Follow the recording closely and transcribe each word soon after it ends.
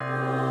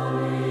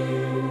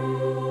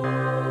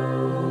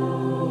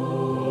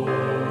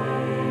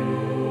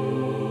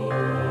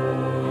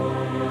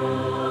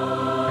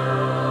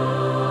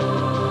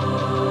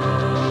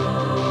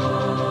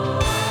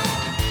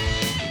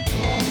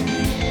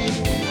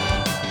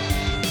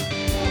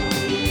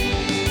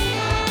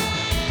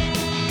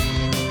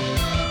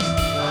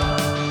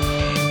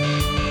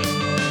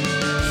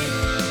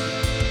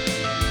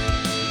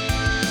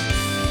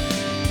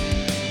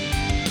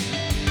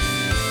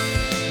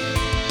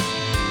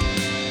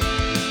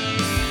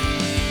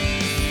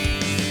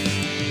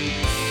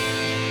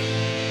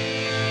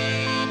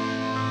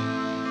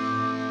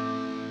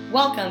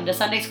Welcome to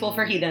Sunday School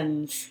for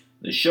Heathens.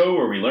 The show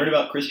where we learn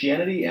about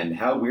Christianity and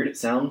how weird it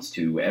sounds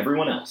to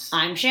everyone else.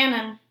 I'm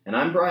Shannon. And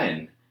I'm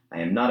Brian. I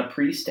am not a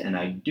priest and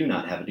I do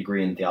not have a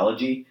degree in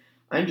theology.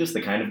 I'm just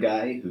the kind of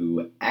guy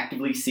who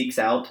actively seeks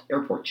out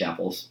airport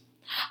chapels.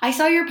 I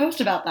saw your post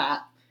about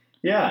that.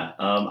 Yeah,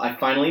 I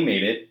finally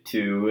made it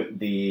to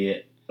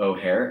the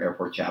O'Hare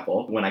Airport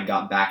Chapel when I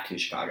got back to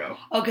Chicago.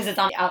 Oh, because it's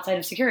on the outside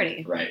of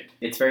security. Right.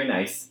 It's very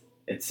nice.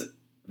 It's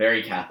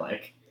very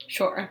Catholic.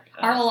 Sure.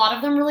 Are a lot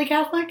of them really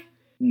Catholic?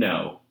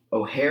 No.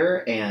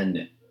 O'Hare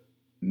and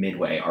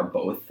Midway are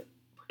both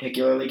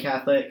particularly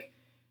Catholic,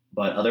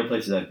 but other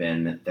places I've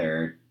been,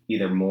 they're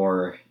either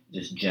more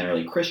just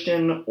generally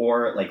Christian,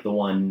 or like the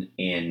one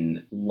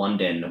in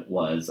London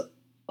was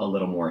a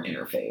little more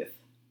interfaith.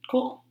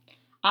 Cool.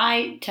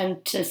 I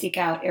tend to seek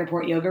out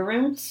airport yoga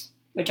rooms,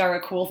 which are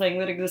a cool thing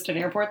that exists in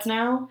airports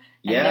now.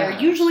 And they're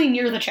usually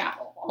near the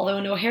chapel, although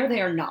in O'Hare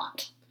they are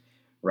not.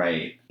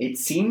 Right. It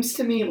seems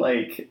to me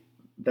like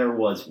there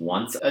was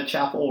once a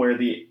chapel where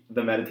the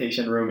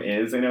meditation room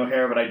is in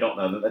O'Hare, but I don't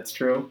know that that's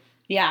true.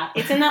 Yeah,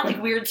 it's in that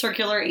like weird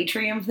circular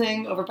atrium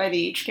thing over by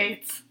the H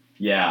gates.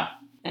 Yeah.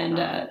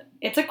 And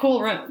it's a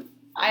cool room.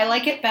 I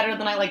like it better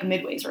than I like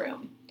Midway's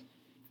room.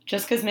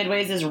 Just because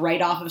Midway's is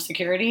right off of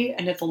security,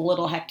 and it's a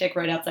little hectic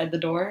right outside the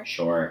door.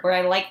 Sure. Where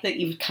I like that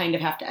you kind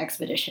of have to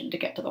expedition to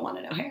get to the one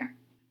in O'Hare.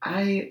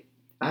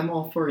 I'm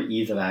all for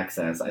ease of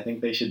access. I think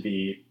they should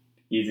be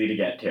easy to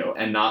get to,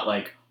 and not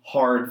like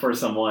hard for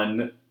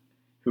someone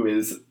who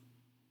is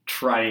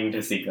trying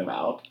to seek them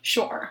out.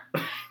 Sure.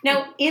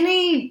 Now, in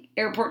a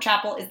airport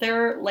chapel, is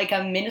there like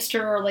a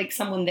minister or like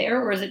someone there,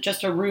 or is it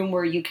just a room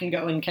where you can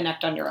go and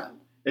connect on your own?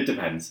 It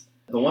depends.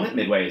 The one at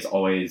Midway is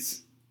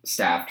always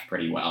staffed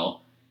pretty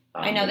well.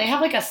 I know, they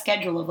have like a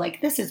schedule of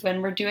like, this is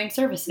when we're doing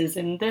services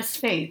in this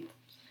faith.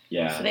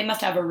 Yeah. So they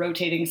must have a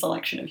rotating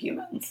selection of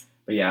humans.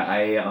 But yeah,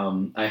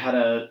 I had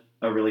a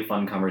really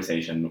fun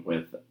conversation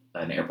with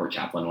an airport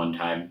chaplain one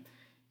time.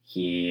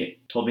 He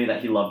told me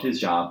that he loved his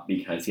job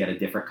because he had a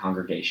different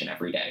congregation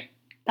every day.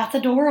 That's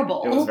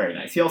adorable. It was very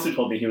nice. He also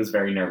told me he was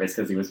very nervous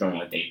because he was going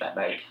on a date that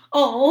night.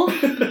 Oh,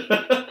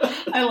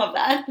 I love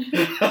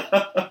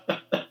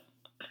that.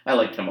 I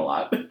liked him a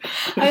lot.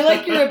 I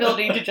like your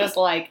ability to just,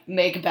 like,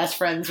 make best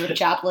friends with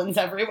chaplains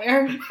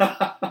everywhere.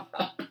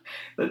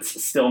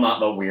 That's still not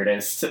the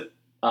weirdest,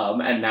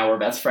 and now we're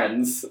best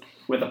friends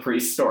with a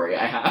priest story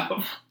I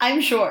have.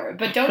 I'm sure,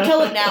 but don't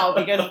tell it now,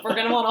 because we're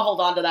going to want to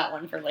hold on to that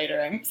one for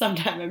later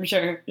sometime, I'm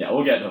sure. Yeah,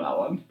 we'll get to that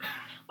one.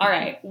 All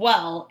right,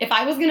 well, if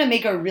I was going to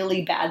make a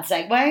really bad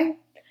segue,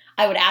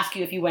 I would ask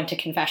you if you went to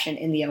confession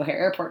in the O'Hare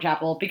Airport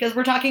Chapel, because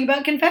we're talking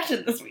about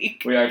confession this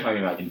week. We are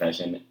talking about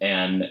confession,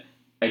 and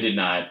I did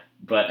not,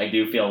 but I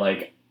do feel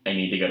like I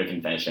need to go to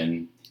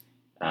confession.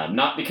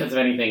 Not because of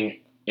anything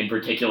in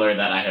particular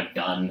that I have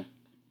done.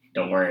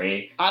 Don't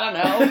worry. I don't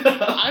know.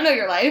 I don't know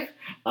your life.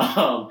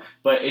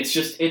 But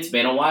it's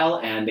been a while,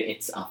 and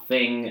it's a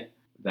thing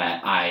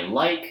that I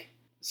like.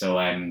 So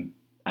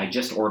I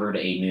just ordered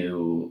a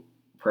new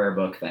prayer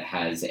book that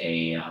has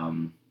a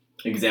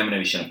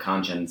examination of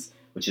conscience,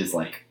 which is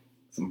like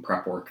some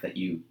prep work that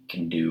you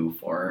can do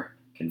for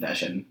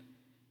confession.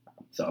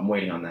 So I'm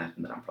waiting on that,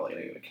 and then I'm probably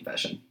going to go to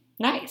confession.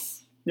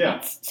 Nice. Yeah.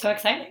 That's so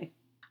exciting.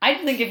 I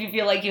just think if you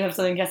feel like you have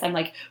something to guess, I'm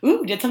like,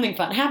 ooh, did something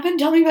fun happen?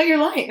 Tell me about your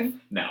life.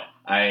 No,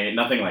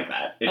 nothing like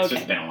that. It's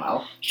just been a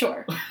while.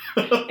 Sure.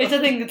 It's a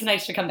thing that's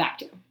nice to come back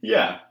to.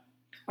 Yeah.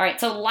 All right,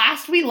 so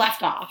last we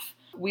left off,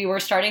 we were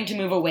starting to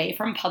move away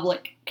from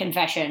public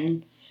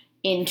confession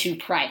into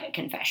private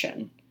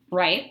confession,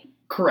 right?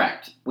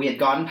 Correct. We had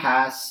gone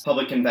past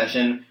public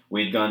confession.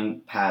 We had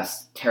gone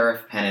past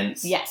tariff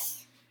penance. Yes.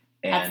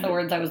 That's the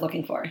words I was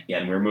looking for. Yeah,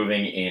 and we're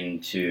moving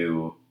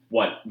into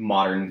what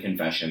modern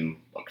confession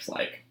looks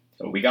like.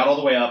 So we got all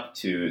the way up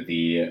to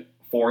the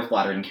Fourth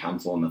Lateran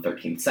Council in the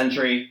 13th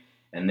century,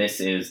 and this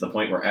is the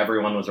point where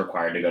everyone was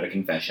required to go to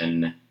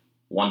confession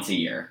once a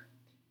year.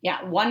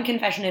 Yeah, one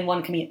confession and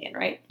one communion,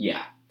 right?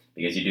 Yeah,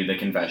 because you do the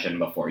confession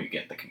before you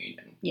get the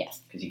communion. Yes.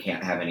 Because you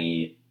can't have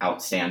any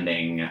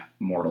outstanding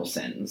mortal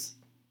sins.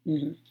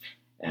 Mm-hmm.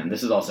 And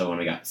this is also when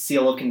we got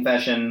seal of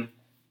confession,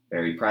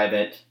 very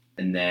private,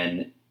 and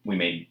then we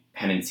made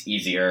penance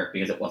easier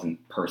because it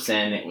wasn't per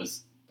sin, it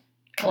was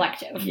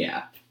collective.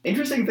 Yeah.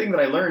 Interesting thing that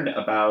I learned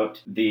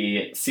about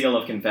the seal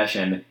of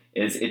confession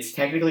is it's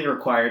technically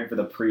required for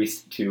the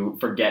priest to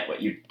forget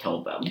what you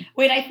told them.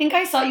 Wait, I think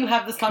I saw you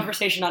have this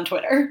conversation on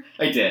Twitter.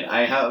 I did.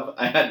 I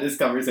had this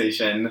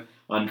conversation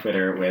on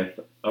Twitter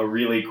with a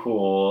really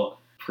cool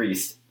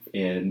priest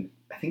I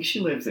think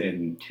she lives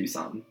in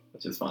Tucson,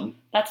 which is fun.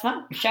 That's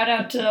fun. Shout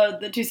out to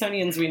the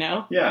Tucsonians we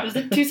know. Yeah. Is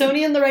it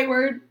Tucsonian the right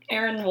word?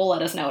 Aaron will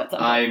let us know at some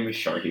point. I'm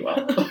sure he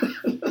will.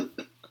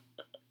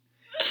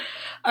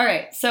 All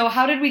right, so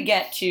how did we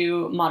get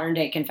to modern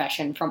day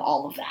confession from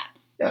all of that?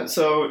 Yeah,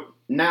 so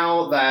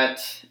now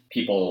that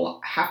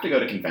people have to go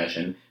to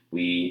confession,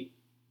 we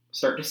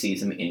start to see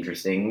some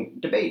interesting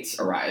debates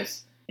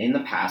arise. In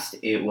the past,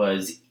 it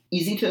was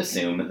easy to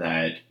assume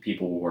that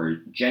people were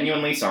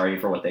genuinely sorry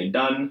for what they'd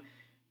done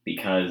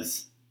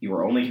because you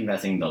were only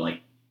confessing the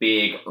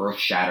big,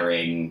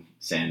 earth-shattering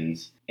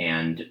sins,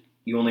 and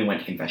you only went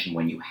to confession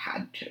when you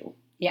had to.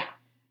 Yeah.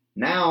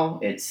 Now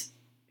it's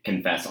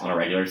confess on a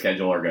regular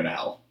schedule or go to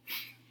hell.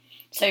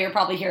 So you're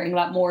probably hearing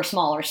about more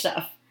smaller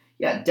stuff.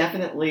 Yeah,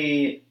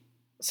 definitely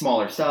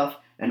smaller stuff.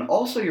 And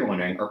also you're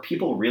wondering, are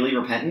people really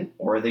repentant,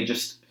 or are they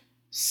just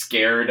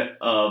scared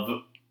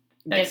of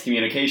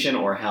excommunication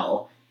or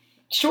hell?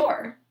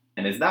 Sure.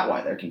 And is that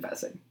why they're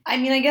confessing? I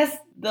mean, I guess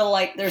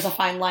there's a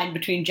fine line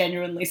between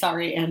genuinely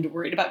sorry and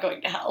worried about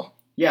going to hell.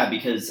 Yeah,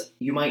 because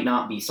you might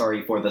not be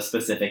sorry for the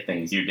specific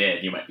things you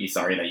did. You might be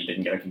sorry that you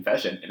didn't get a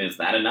confession. And is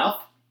that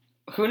enough?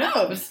 Who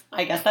knows?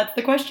 I guess that's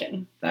the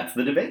question. That's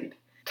the debate.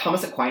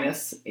 Thomas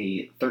Aquinas,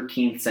 a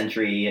 13th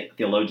century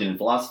theologian and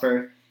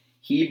philosopher,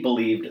 he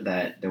believed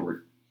that there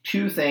were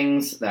two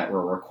things that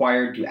were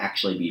required to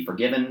actually be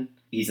forgiven.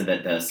 He said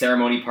that the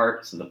ceremony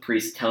part, so the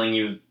priest telling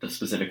you the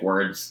specific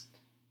words,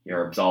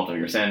 you're absolved of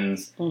your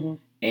sins,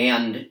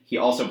 and he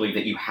also believed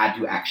that you had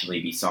to actually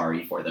be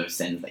sorry for those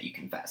sins that you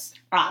confessed.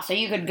 So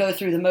you could go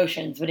through the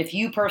motions, but if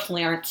you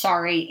personally aren't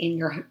sorry in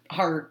your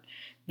heart,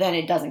 then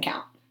it doesn't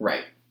count.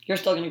 Right. You're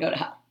still going to go to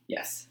hell.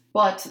 Yes.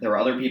 But there were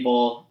other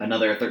people,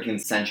 another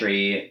 13th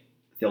century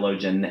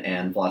theologian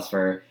and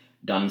philosopher,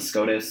 Duns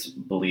Scotus,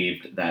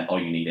 believed that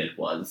all you needed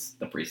was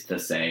the priest to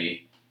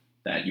say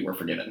that you were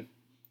forgiven.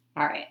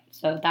 All right.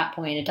 So at that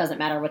point, it doesn't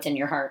matter what's in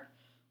your heart.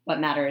 What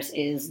matters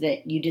is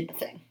that you did the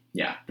thing.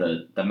 Yeah,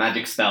 the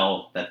magic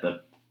spell that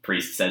the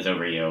priest says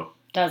over you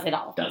does it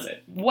all. Does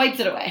it. Wipes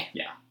it away.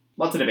 Yeah.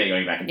 Lots of debate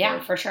going back and forth.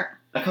 Yeah, for sure.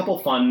 A couple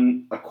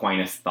fun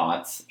Aquinas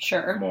thoughts.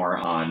 Sure. More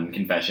on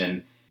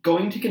confession.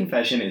 Going to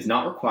confession is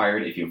not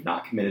required if you have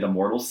not committed a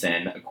mortal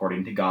sin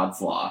according to God's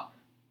law,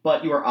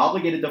 but you are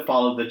obligated to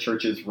follow the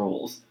church's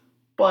rules.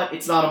 But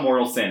it's not a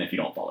mortal sin if you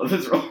don't follow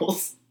those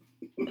rules.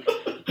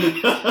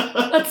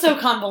 That's so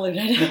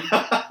convoluted.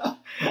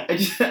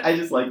 I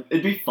just like,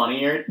 it'd be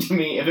funnier to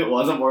me if it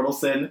was a mortal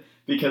sin,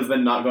 because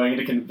then not going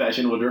to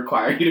confession would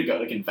require you to go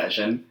to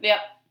confession. Yep.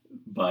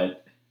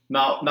 But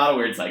not a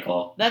weird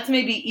cycle. That's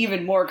maybe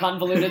even more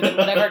convoluted than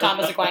whatever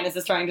Thomas Aquinas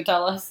is trying to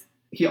tell us.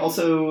 He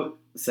also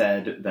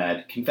said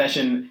that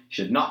confession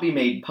should not be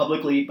made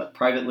publicly but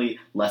privately,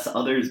 lest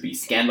others be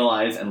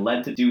scandalized and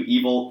led to do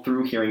evil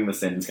through hearing the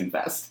sins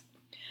confessed.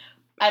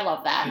 I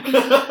love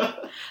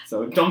that.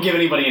 So don't give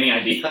anybody any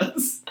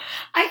ideas.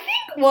 I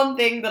think one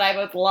thing that I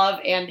both love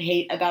and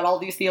hate about all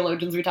these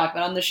theologians we talk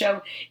about on the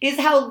show is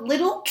how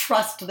little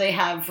trust they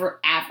have for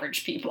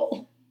average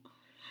people.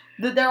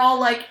 That they're all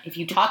like, if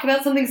you talk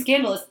about something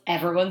scandalous,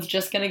 everyone's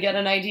just going to get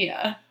an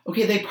idea.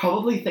 Okay, they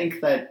probably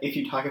think that if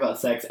you talk about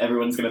sex,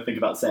 everyone's going to think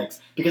about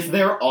sex, because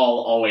they're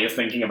all always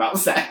thinking about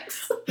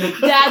sex.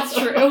 That's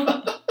true.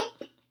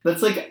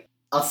 That's like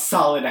a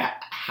solid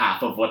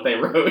half of what they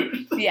wrote.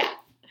 Yeah.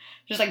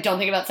 Just like, don't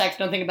think about sex,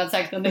 don't think about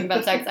sex, don't think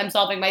about sex. I'm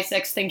solving my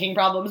sex thinking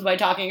problems by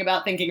talking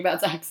about thinking about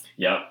sex.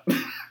 Yep.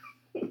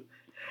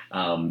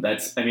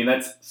 That's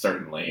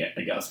certainly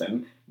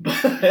Augustine.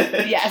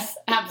 Yes,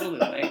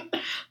 absolutely.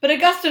 But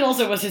Augustine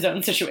also was his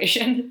own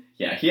situation.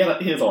 Yeah, he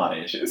has a lot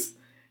of issues.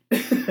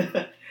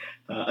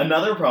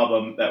 Another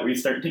problem that we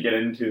start to get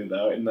into,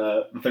 though, in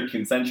the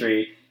 13th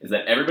century is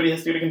that everybody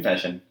has to go to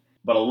confession,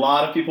 but a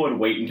lot of people would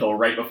wait until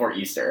right before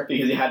Easter,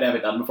 because you had to have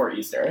it done before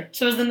Easter.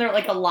 So isn't there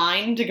like a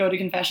line to go to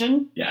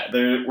confession? Yeah,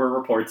 there were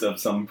reports of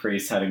some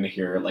priests having to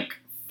hear like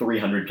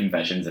 300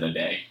 confessions in a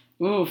day.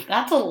 Oof,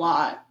 that's a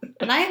lot.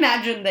 And I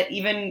imagine that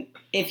even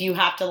if you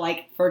have to,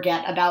 like,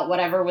 forget about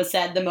whatever was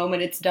said the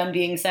moment it's done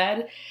being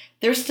said,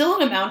 there's still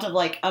an amount of,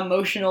 like,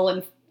 emotional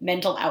and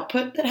mental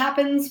output that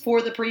happens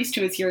for the priest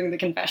who is hearing the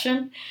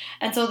confession.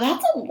 And so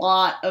that's a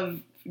lot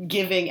of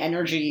giving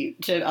energy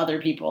to other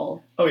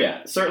people. Oh,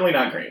 yeah. Certainly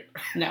not great.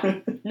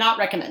 No, not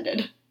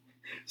recommended.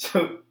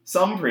 So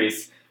some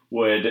priests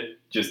would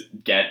just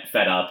get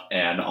fed up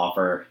and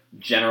offer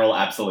general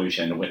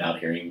absolution without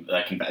hearing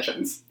the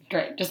confessions.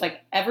 Great. Just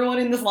like, everyone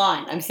in this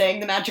line, I'm saying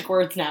the magic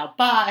words now.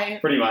 Bye.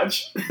 Pretty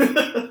much.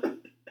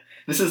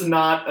 This is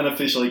not an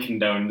officially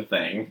condoned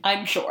thing.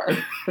 I'm sure.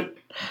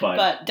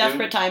 But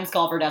desperate times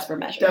call for desperate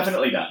measures.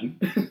 Definitely done.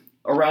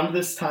 Around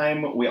this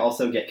time, we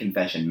also get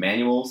confession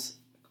manuals,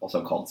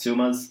 also called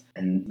summas,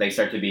 and they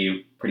start to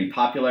be pretty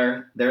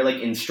popular. They're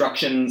like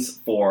instructions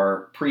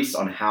for priests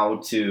on how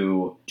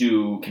to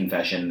do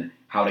confession,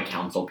 how to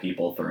counsel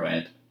people through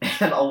it.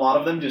 And a lot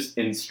of them just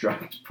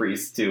instruct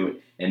priests to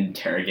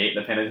interrogate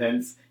the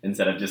penitents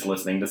instead of just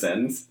listening to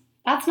sins.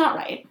 That's not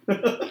right.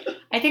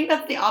 I think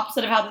that's the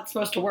opposite of how that's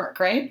supposed to work,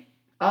 right?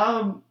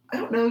 I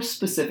don't know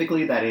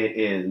specifically that it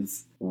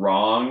is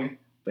wrong,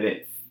 but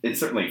it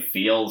certainly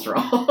feels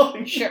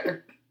wrong.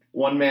 Sure.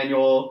 One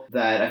manual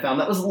that I found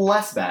that was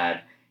less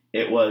bad,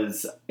 it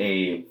was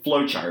a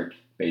flowchart,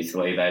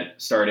 basically,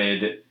 that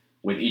started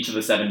with each of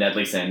the 7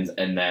 deadly sins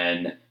and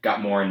then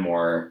got more and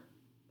more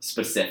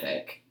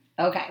specific.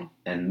 Okay.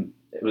 And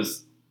it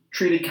was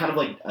treated kind of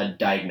like a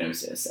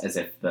diagnosis, as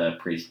if the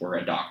priest were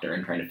a doctor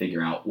and trying to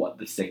figure out what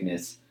the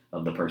sickness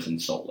of the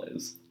person's soul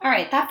is. All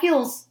right, that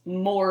feels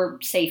more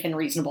safe and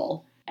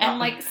reasonable And,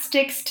 like,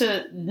 sticks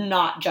to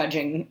not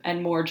judging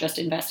and more just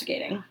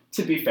investigating.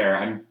 To be fair,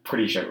 I'm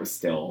pretty sure it was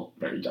still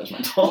very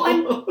judgmental.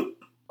 Well,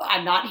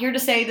 I'm not here to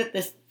say that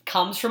this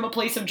comes from a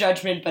place of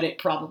judgment, but it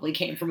probably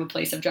came from a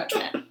place of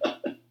judgment.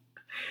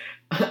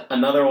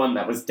 Another one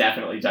that was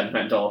definitely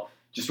judgmental,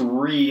 just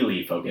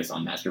really focused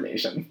on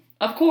masturbation.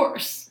 Of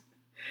course.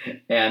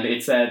 And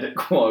it said,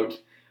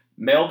 quote,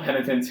 "Male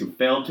penitents who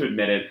failed to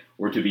admit it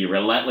were to be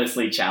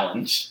relentlessly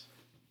challenged."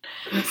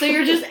 So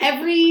you're just,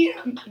 every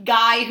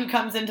guy who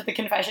comes into the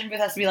confession booth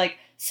has to be like,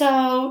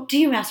 so, do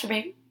you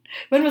masturbate?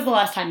 When was the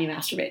last time you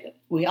masturbated?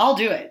 We all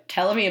do it.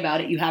 Tell me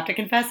about it. You have to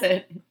confess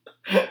it.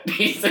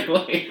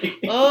 Basically.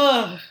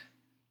 Ugh.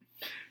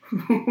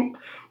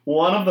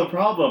 One of the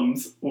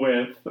problems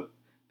with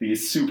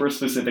these super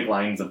specific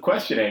lines of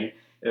questioning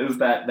is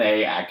that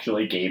they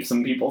actually gave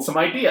some people some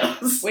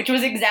ideas. Which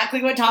was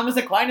exactly what Thomas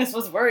Aquinas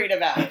was worried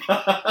about.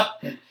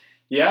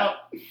 Yeah.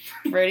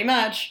 Pretty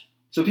much.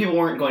 So people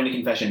weren't going to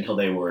confession until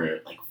they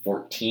were like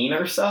 14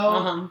 or so.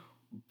 Uh-huh.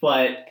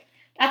 But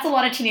that's a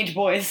lot of teenage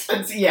boys.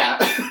 Yeah,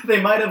 they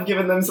might have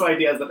given them some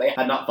ideas that they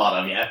had not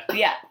thought of yet.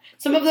 Yeah.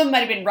 Some of them might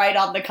have been right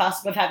on the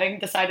cusp of having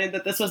decided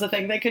that this was a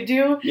thing they could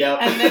do. Yeah.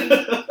 And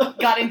then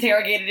got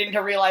interrogated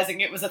into realizing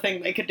it was a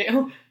thing they could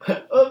do.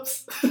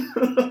 Oops.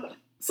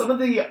 Some of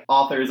the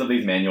authors of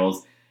these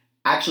manuals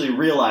actually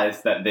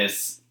realized that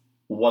this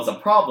was a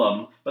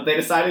problem, but they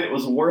decided it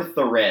was worth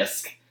the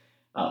risk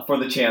for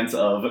the chance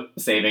of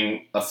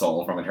saving a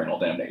soul from eternal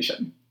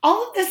damnation.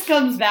 All of this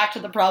comes back to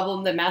the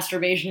problem that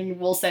masturbation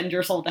will send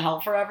your soul to hell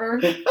forever.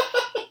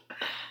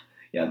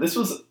 Yeah, this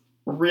was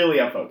really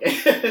a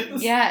focus.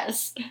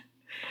 Yes.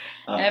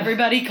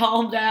 Everybody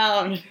calm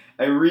down.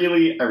 I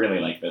really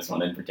like this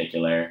one in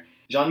particular.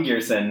 Jean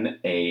Gerson,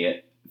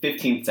 a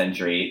 15th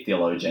century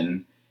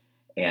theologian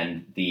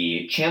and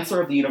the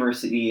chancellor of the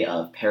University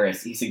of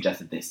Paris, he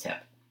suggested this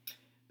tip.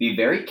 Be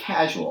very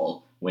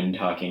casual when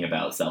talking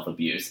about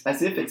self-abuse,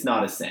 as if it's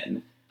not a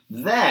sin.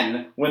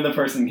 Then, when the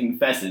person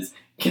confesses,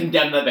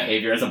 condemn the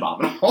behavior as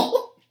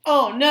abominable.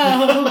 Oh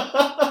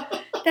no!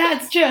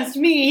 That's just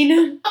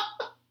mean.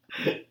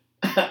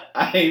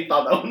 I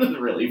thought that one was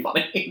really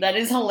funny. That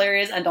is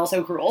hilarious and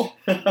also cruel.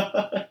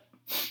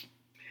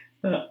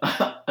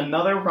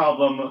 Another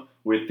problem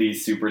with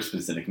these super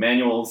specific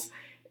manuals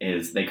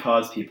is they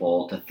cause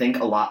people to think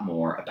a lot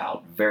more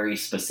about very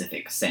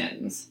specific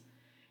sins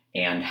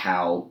and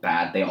how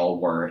bad they all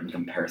were in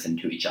comparison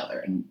to each other,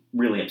 and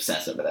really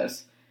obsess over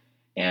this.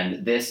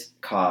 And this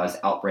caused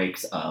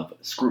outbreaks of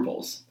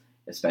scruples,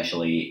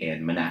 especially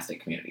in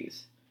monastic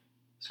communities.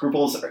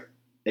 Scruples,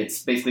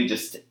 it's basically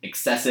just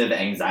excessive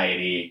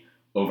anxiety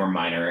over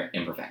minor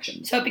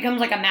imperfections. So it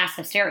becomes like a mass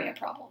hysteria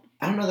problem.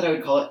 I don't know that I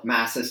would call it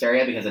mass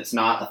hysteria because it's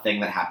not a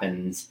thing that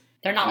happens.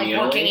 They're not like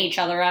working each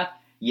other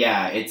up.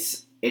 Yeah,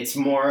 it's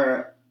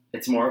more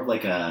of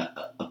like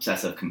a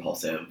obsessive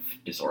compulsive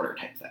disorder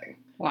type thing.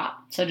 Wow.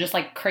 So just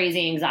like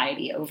crazy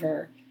anxiety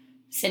over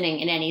sinning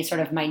in any sort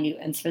of minute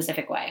and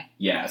specific way.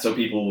 Yeah, so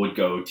people would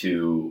go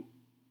to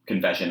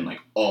confession like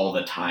all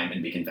the time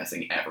and be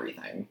confessing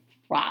everything.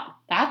 Wow,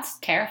 that's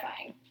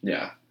terrifying.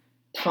 Yeah.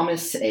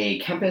 Thomas A.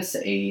 Kempis,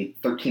 a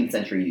 13th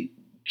century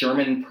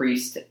German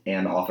priest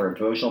and author of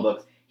devotional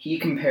books, he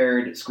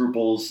compared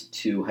scruples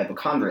to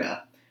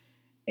hypochondria,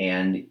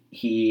 and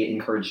he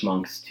encouraged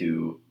monks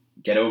to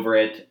get over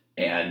it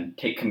and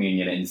take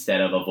communion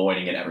instead of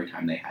avoiding it every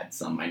time they had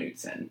some minute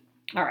sin.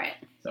 All right.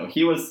 So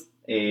he was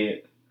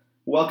a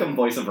welcome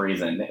voice of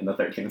reason in the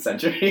 13th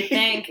century.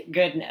 Thank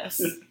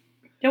goodness.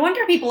 No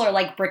wonder people are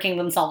like bricking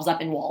themselves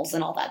up in walls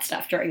and all that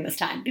stuff during this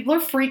time. People are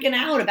freaking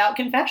out about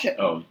confession.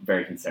 Oh,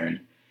 very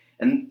concerned.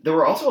 And there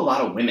were also a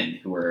lot of women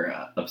who were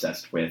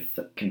obsessed with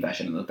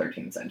confession in the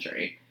 13th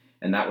century.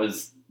 And that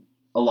was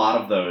a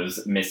lot of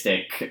those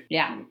mystic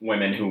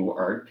women who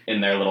are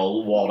in their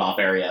little walled-off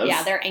areas.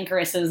 Yeah, their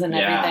anchoresses and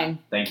everything.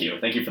 Thank you.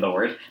 Thank you for the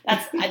word.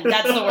 That's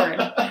the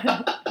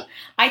word.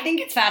 I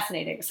think it's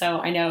fascinating, so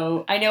I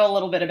know a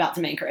little bit about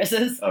some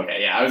anchoresses.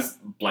 Okay, yeah, I was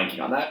blanking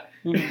on that.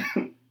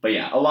 Mm-hmm. But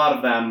yeah, a lot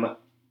of them,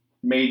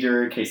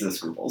 major cases of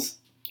scruples.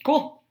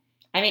 Cool.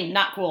 I mean,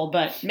 not cool,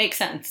 but makes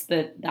sense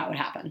that would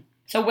happen.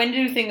 So when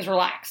do things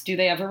relax? Do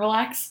they ever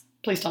relax?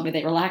 Please tell me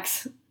they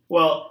relax.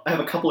 Well, I have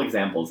a couple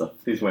examples of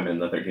these women in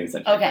the 13th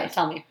century. Okay,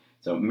 tell me.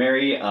 So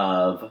Mary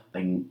of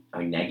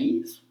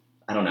Aeneges?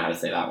 I don't know how to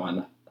say that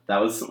one. I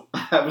was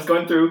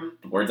going through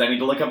the words I need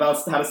to look up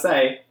how to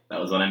say. That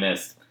was one I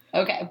missed.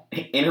 Okay.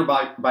 In her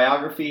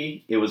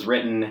biography, it was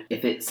written,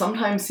 "If it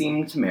sometimes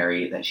seemed to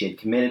Mary that she had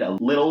committed a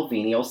little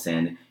venial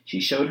sin,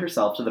 she showed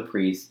herself to the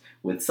priest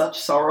with such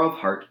sorrow of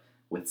heart,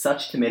 with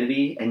such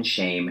timidity and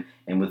shame,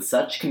 and with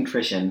such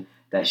contrition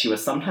that she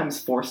was sometimes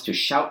forced to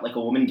shout like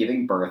a woman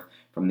giving birth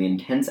from the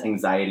intense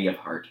anxiety of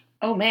heart."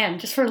 Oh man,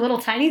 just for little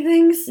tiny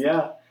things?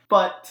 Yeah.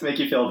 But to make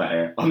you feel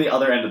better, on the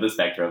other end of the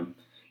spectrum,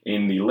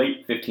 in the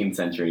late 15th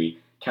century,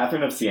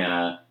 Catherine of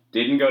Siena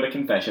didn't go to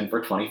confession for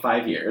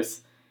 25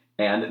 years.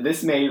 And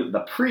this made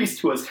the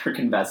priest who was her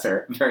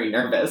confessor very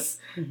nervous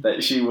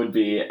that she would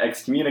be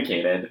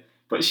excommunicated,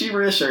 but she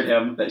reassured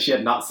him that she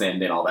had not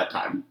sinned in all that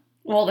time.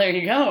 Well, there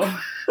you go.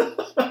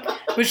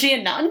 But Was she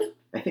a nun?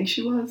 I think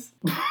she was.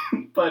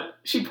 But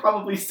she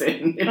probably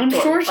sinned. I'm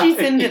sure she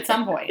sinned at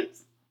some point.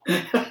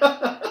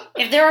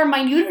 If there are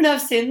minute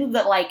enough sins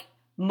that, like,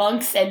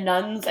 monks and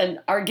nuns and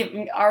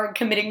are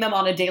committing them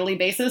on a daily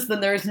basis, then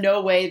there's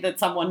no way that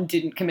someone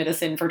didn't commit a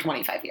sin for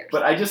 25 years.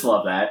 But I just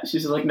love that.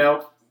 She's just like,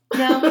 nope.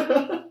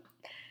 No.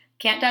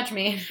 Can't touch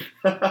me.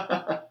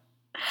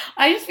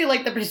 I just feel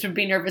like the priest would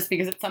be nervous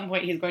because at some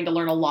point he's going to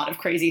learn a lot of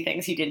crazy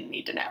things he didn't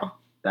need to know.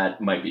 That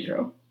might be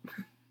true.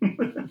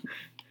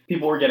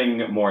 People were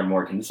getting more and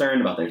more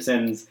concerned about their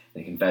sins,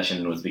 and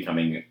confession was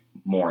becoming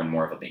more and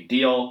more of a big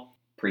deal.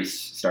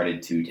 Priests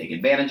started to take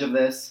advantage of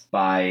this.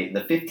 By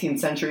the 15th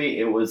century,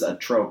 it was a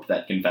trope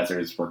that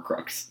confessors were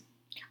crooks.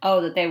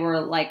 Oh, that they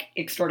were, like,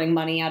 extorting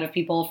money out of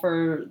people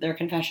for their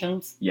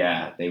confessions?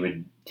 Yeah, they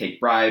would take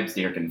bribes to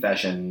hear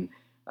confession.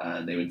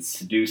 They would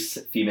seduce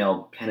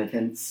female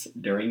penitents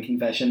during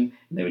confession.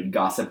 And they would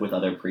gossip with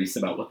other priests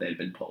about what they had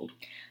been told.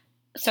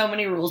 So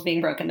many rules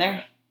being broken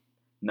there.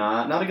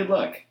 Not a good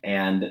look.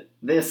 And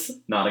this,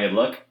 not a good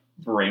look,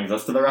 brings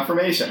us to the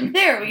Reformation.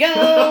 There we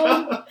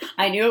go!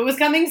 I knew it was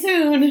coming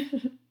soon.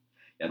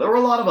 Yeah, there were a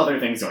lot of other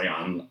things going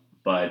on,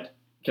 but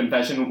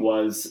confession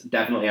was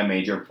definitely a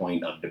major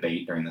point of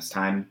debate during this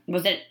time.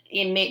 Did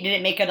it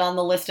make it on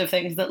the list of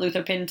things that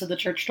Luther pinned to the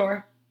church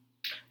door?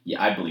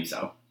 Yeah, I believe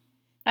so.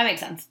 That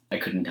makes sense. I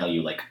couldn't tell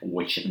you, like,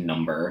 which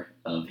number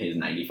of his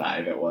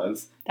 95 it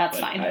was. That's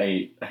but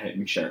fine.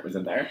 I'm sure it was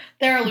in there.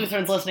 There are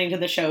Lutherans listening to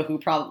the show who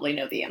probably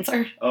know the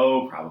answer.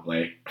 Oh,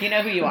 probably. You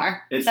know who you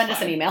are. It's Send us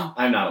an fine. email.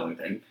 I'm not a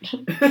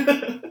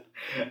Lutheran.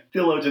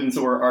 Theologians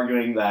were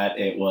arguing that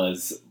it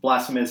was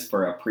blasphemous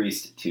for a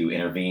priest to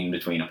intervene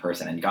between a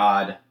person and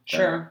God.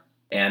 Sure.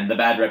 And the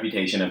bad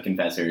reputation of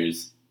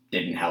confessors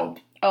didn't help.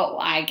 Oh,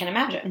 I can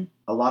imagine.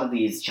 A lot of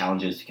these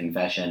challenges to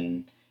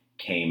confession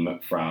came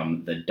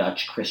from the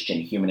Dutch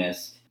Christian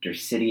humanist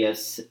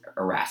Dersidius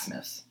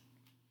Erasmus.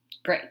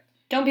 Great.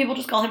 Don't people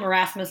just call him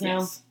Erasmus now?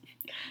 Yes.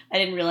 I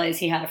didn't realize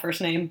he had a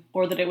first name,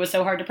 or that it was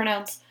so hard to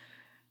pronounce.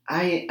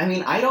 I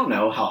mean, I don't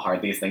know how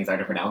hard these things are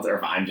to pronounce, or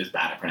if I'm just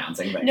bad at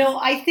pronouncing things. No,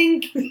 I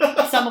think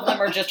some of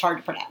them are just hard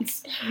to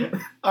pronounce.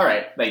 All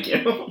right, thank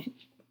you.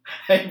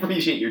 I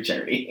appreciate your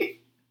charity.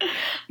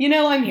 You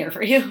know, I'm here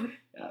for you.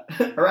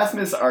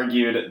 Erasmus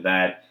argued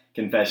that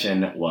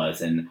confession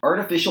was an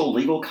artificial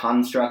legal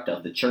construct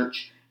of the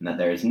church, and that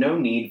there is no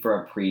need for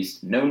a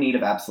priest, no need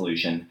of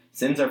absolution.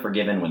 Sins are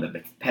forgiven when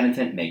the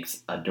penitent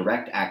makes a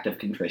direct act of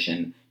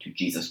contrition to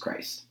Jesus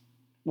Christ.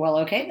 Well,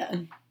 okay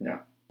then. Yeah.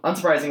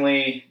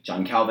 Unsurprisingly,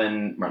 John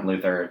Calvin, Martin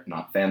Luther,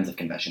 not fans of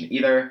confession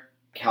either.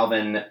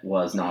 Calvin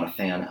was not a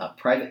fan of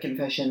private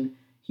confession.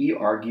 He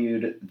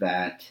argued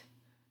that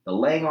the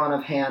laying on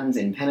of hands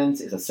in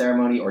penance is a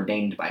ceremony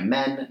ordained by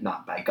men,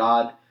 not by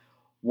God,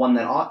 one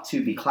that ought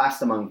to be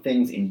classed among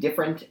things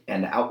indifferent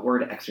and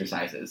outward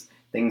exercises,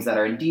 things that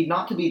are indeed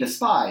not to be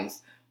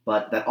despised,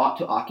 but that ought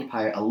to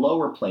occupy a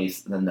lower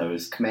place than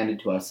those commanded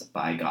to us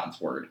by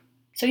God's word.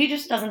 So he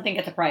just doesn't think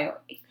it's a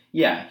priority.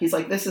 Yeah, he's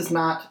like, this is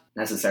not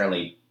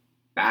necessarily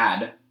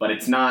bad, but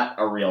it's not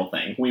a real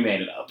thing. We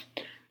made it up.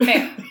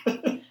 Fair.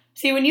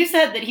 See, when you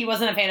said that he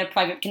wasn't a fan of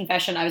private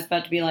confession, I was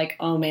about to be like,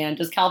 oh man,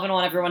 does Calvin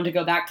want everyone to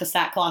go back to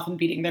sackcloth and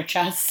beating their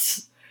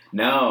chests?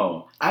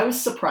 No. I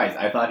was surprised.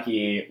 I thought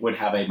he would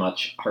have a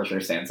much harsher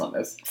stance on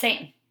this.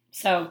 Same.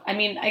 So, I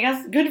mean, I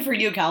guess good for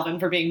you, Calvin,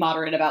 for being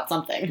moderate about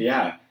something.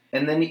 Yeah.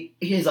 And then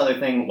his other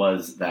thing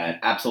was that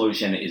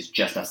absolution is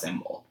just a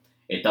symbol.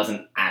 It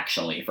doesn't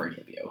actually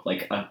forgive you.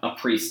 Like, a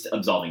priest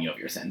absolving you of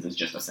your sins is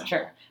just a symbol.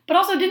 Sure. But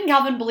also, didn't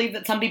Calvin believe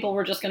that some people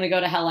were just going to go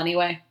to hell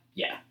anyway?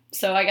 Yeah.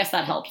 So I guess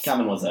that helps.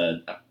 Calvin was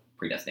a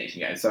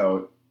predestination guy,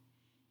 so...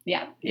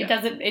 Yeah.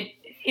 Yeah.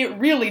 It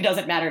really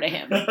doesn't matter to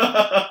him.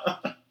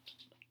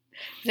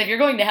 If you're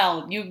going to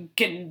hell, you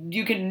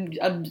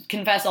can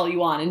confess all you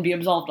want and be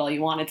absolved all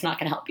you want. It's not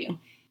going to help you.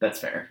 That's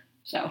fair.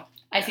 So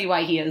I see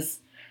why he is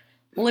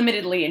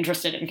limitedly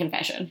interested in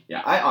confession.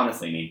 Yeah, I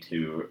honestly need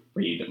to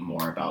read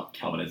more about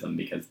Calvinism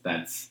because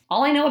that's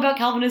All I know about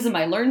Calvinism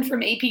I learned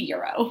from AP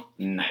Euro.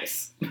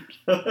 nice.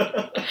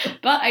 But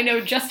I know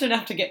just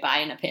enough to get by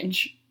in a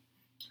pinch.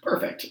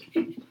 Perfect.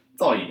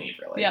 That's all you need,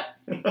 really. Yep.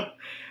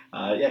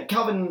 Yeah,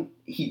 Calvin,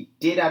 he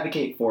did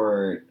advocate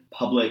for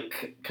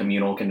public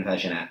communal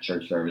confession at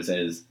church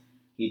services.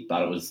 He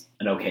thought it was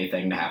an okay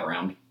thing to have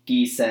around.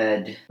 He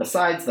said,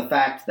 besides the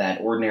fact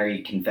that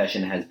ordinary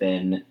confession has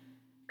been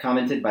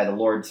commented by the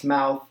Lord's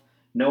mouth,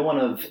 no one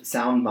of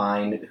sound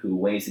mind who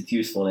weighs its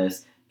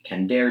usefulness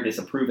can dare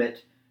disapprove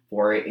it,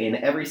 for in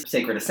every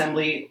sacred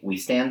assembly we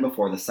stand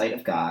before the sight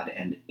of God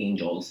and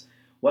angels.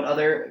 What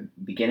other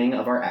beginning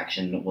of our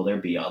action will there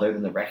be other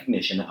than the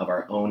recognition of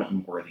our own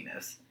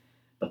unworthiness?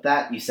 But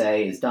that, you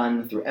say, is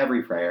done through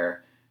every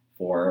prayer,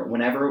 for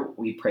whenever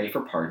we pray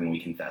for pardon, we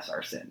confess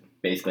our sin.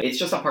 Basically, it's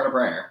just a part of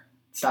prayer.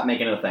 Stop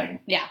making it a thing.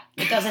 Yeah,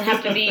 it doesn't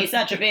have to be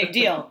such a big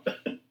deal.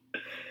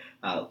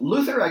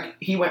 Luther,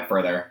 he went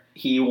further.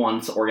 He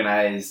once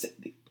organized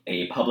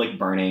a public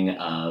burning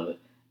of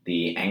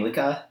the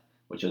Anglica,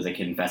 which was a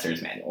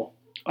confessor's manual.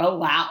 Oh,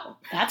 wow.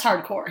 That's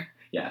hardcore.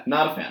 Yeah,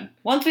 not a fan.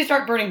 Once we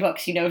start burning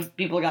books, you know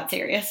people got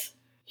serious.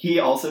 He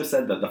also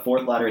said that the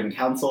Fourth Lateran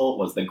Council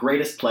was the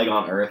greatest plague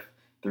on earth,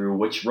 through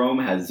which Rome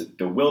has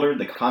bewildered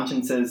the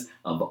consciences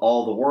of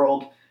all the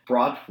world,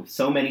 brought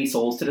so many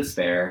souls to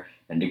despair,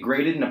 and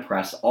degraded and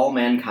oppressed all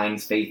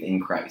mankind's faith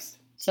in Christ.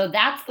 So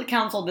that's the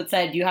council that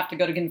said you have to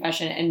go to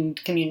confession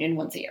and communion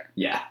once a year.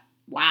 Yeah.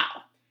 Wow.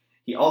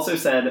 He also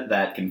said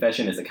that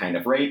confession is a kind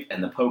of rape,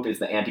 and the Pope is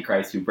the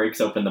Antichrist who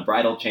breaks open the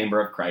bridal chamber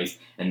of Christ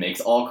and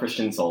makes all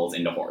Christian souls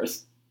into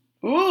whores.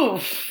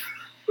 Oof.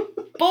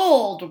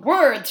 Bold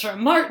words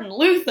from Martin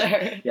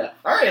Luther. Yeah.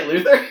 All right,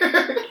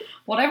 Luther.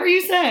 Whatever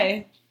you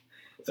say.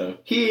 So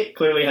he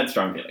clearly had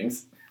strong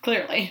feelings.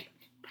 Clearly.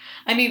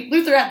 I mean,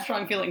 Luther had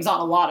strong feelings on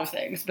a lot of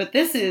things, but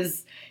this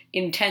is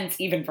intense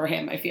even for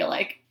him, I feel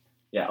like.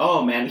 Yeah.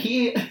 Oh, man.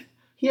 He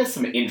has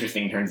some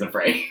interesting turns of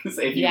phrase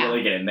if you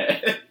really get into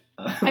it.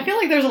 I feel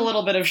like there's a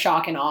little bit of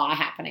shock and awe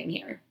happening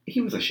here.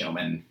 He was a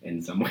showman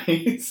in some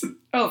ways.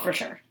 Oh, for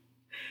sure.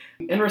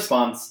 In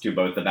response to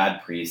both the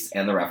bad priests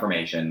and the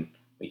Reformation,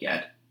 we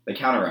get the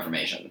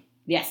Counter-Reformation.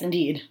 Yes,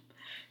 indeed.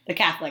 The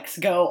Catholics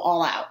go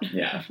all out.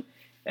 Yeah.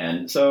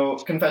 And so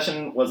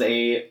confession was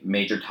a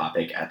major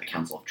topic at the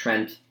Council of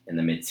Trent in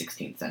the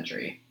mid-16th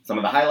century. Some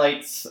of the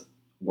highlights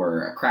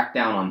were a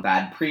crackdown on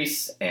bad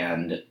priests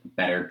and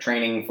better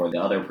training for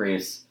the other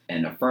priests,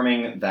 and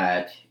affirming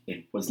that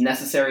it was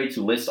necessary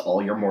to list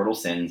all your mortal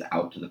sins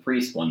out to the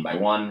priest one by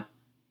one.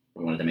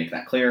 We wanted to make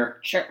that clear.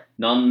 Sure.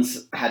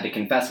 Nuns had to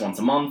confess once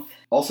a month.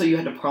 Also, you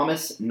had to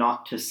promise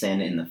not to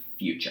sin in the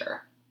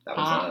future. That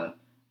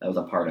was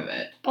a part of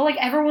it. But, like,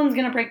 everyone's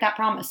going to break that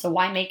promise, so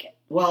why make it?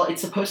 Well,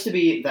 it's supposed to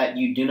be that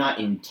you do not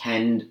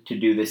intend to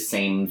do the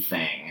same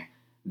thing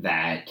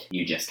that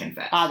you just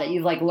confessed. That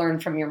you've, like,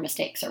 learned from your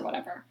mistakes or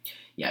whatever.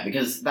 Yeah,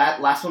 because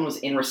that last one was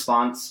in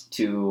response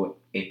to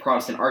a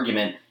Protestant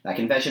argument that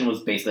confession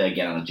was basically a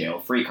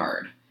get-out-of-jail-free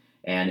card,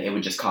 and it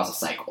would just cause a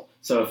cycle.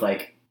 So if,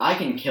 like, I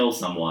can kill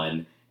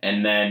someone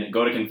and then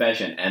go to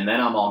confession and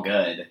then I'm all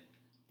good.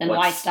 Then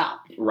why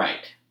stop?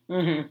 Right.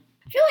 Mm-hmm.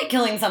 I feel like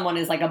killing someone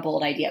is, like, a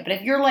bold idea, but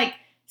if you're, like,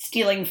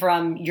 stealing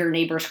from your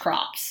neighbor's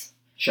crops...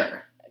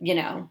 Sure. You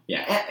know.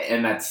 Yeah,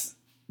 and that's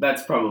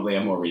probably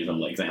a more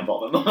reasonable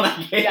example than the one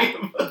I gave.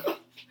 Yeah.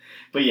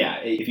 But yeah,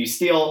 if you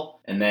steal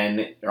and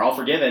then you're all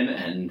forgiven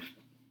and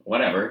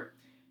whatever,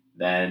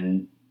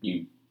 then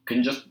you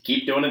can just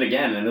keep doing it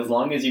again. And as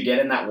long as you get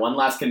in that one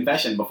last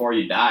confession before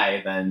you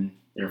die, then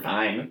you're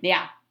fine.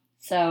 Yeah.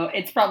 So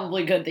it's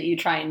probably good that you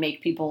try and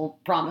make people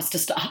promise to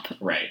stop.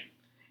 Right.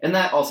 And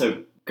that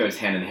also goes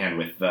hand in hand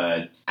with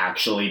the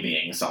actually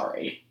being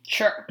sorry.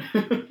 Sure. I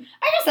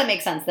guess that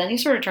makes sense then. You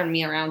sort of turned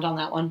me around on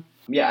that one.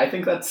 Yeah, I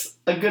think that's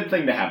a good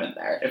thing to have in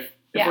there.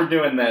 If we're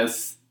doing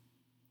this,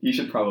 you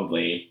should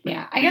probably...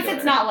 Yeah, I guess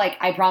it's not like,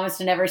 I promise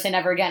to never sin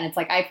ever again. It's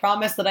like, I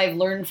promise that I've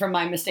learned from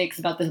my mistakes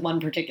about this one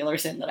particular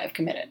sin that I've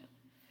committed.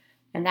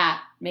 And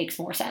that makes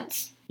more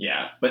sense.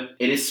 Yeah, but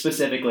it is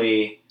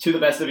specifically, to the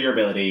best of your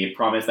ability,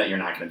 promise that you're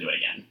not going to do it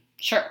again.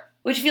 Sure,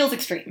 which feels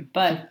extreme,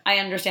 but I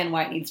understand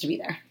why it needs to be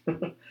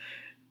there.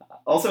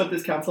 Also at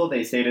this council,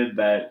 they stated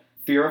that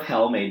fear of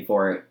hell made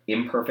for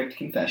imperfect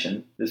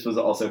confession. This was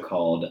also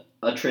called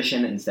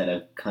attrition instead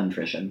of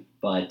contrition.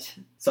 But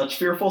such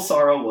fearful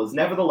sorrow was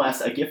nevertheless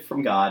a gift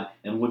from God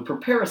and would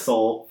prepare a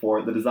soul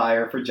for the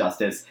desire for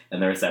justice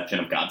and the reception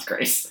of God's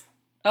grace.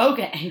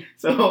 Okay.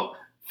 So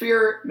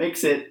fear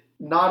makes it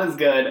not as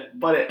good,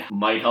 but it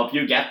might help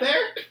you get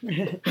there.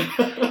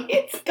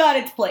 It's got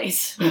its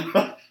place.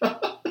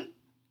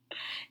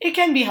 It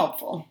can be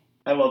helpful.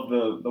 I love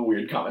the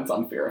weird comments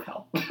on fear of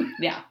hell.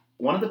 Yeah.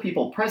 One of the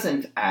people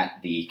present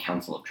at the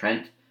Council of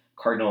Trent,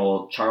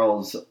 Cardinal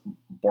Charles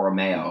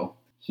Borromeo,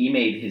 he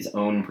made his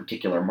own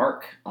particular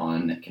mark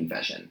on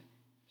confession.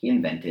 He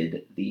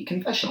invented the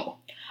confessional.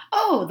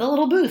 Oh, the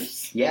little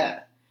booths.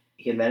 Yeah.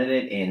 He invented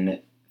it in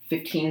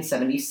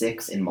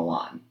 1576 in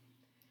Milan.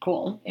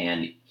 Cool.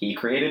 And he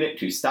created it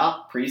to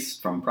stop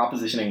priests from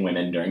propositioning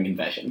women during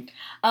confession.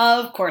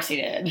 Of course he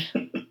did.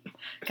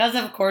 Because,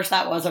 of course,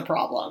 that was a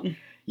problem.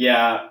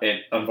 Yeah,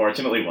 it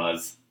unfortunately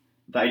was.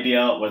 The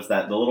idea was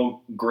that the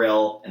little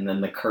grill and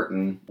then the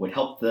curtain would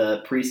help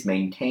the priest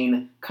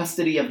maintain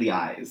custody of the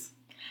eyes.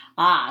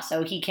 Ah,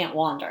 so he can't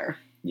wander.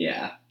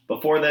 Yeah.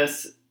 Before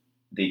this,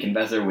 the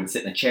confessor would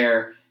sit in a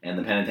chair and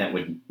the penitent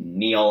would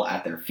kneel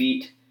at their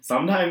feet,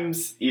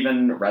 sometimes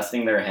even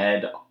resting their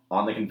head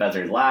on the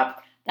confessor's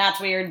lap. That's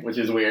weird. Which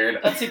is weird.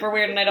 That's super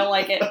weird and I don't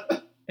like it.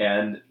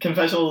 And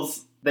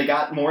confessionals, they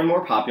got more and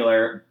more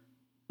popular,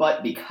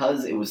 but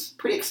because it was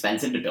pretty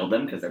expensive to build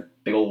them, because they're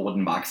big old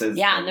wooden boxes.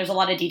 Yeah, and there's a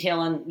lot of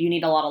detail and you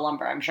need a lot of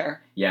lumber, I'm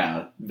sure.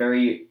 Yeah,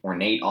 very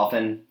ornate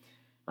often.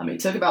 It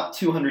took about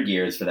 200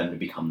 years for them to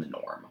become the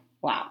norm.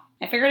 Wow.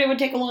 I figured it would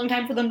take a long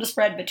time for them to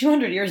spread, but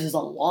 200 years is a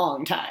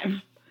long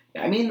time.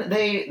 Yeah, I mean,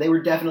 they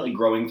were definitely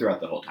growing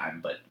throughout the whole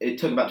time, but it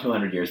took about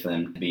 200 years for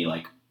them to be,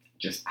 like,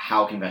 just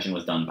how confession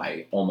was done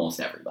by almost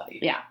everybody.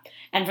 Yeah,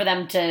 and for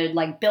them to,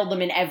 like, build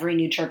them in every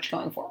new church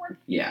going forward.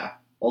 Yeah.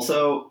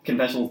 Also,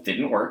 confessionals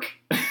didn't work.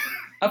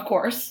 Of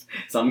course.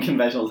 Some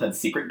confessionals had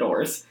secret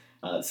doors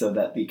so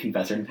that the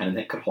confessor and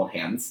penitent could hold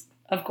hands.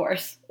 Of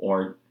course.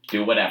 Or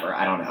do whatever.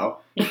 I don't know.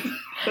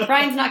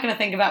 Brian's not going to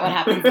think about what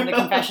happens in the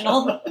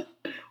confessional.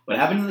 What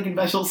happens in the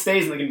confessional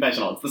stays in the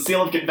confessional. It's the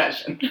seal of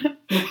confession.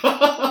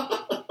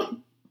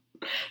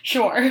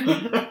 Sure.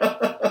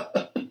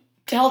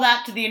 Tell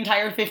that to the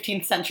entire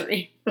 15th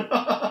century.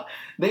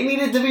 They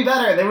needed to be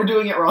better. They were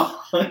doing it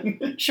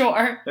wrong.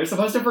 Sure. They're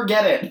supposed to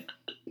forget it.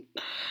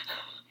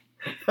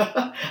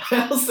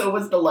 I also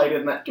was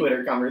delighted in that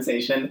Twitter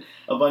conversation.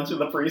 A bunch of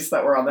the priests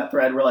that were on that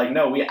thread were like,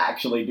 no, we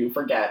actually do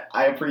forget.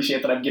 I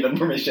appreciate that I'm given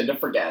permission to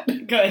forget.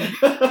 Good.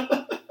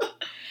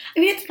 I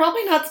mean, it's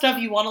probably not stuff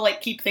you want to,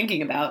 like, keep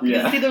thinking about.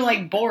 Because it's either,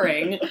 like,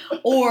 boring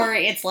or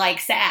it's, like,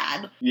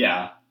 sad.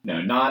 Yeah. No,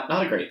 not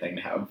a great thing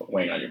to have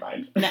weighing on your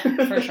mind. No,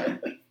 for sure.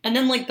 And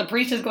then, like, the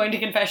priest is going to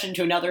confession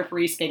to another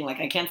priest being like,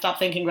 I can't stop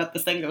thinking about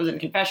this thing that was in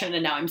confession,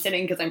 and now I'm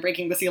sinning because I'm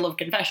breaking the seal of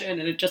confession,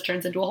 and it just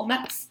turns into a whole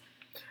mess.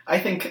 I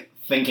think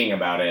thinking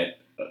about it,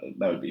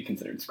 that would be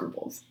considered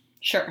scruples.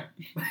 Sure.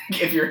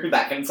 If you're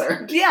that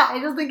concerned. Yeah, I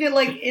just think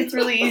it's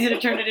really easy to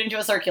turn it into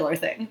a circular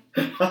thing.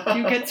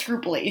 You get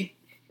scruply.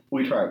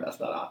 We try our best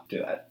not to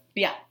do that.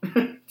 Yeah.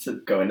 To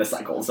go into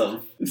cycles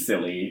of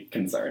silly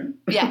concern.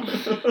 Yeah,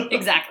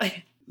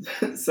 exactly.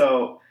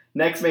 So,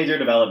 next major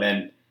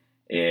development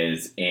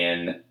is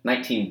in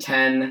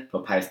 1910,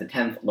 Pope Pius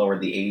X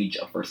lowered the age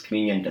of First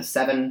Communion to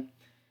 7,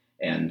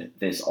 and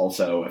this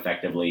also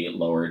effectively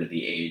lowered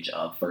the age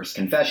of First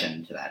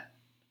Confession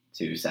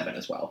to 7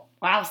 as well.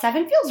 Wow,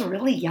 7 feels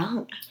really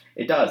young.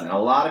 It does, and a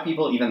lot of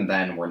people even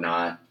then were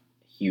not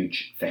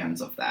huge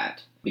fans of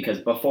that, because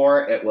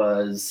before it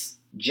was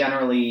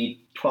generally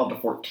 12 to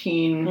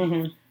 14,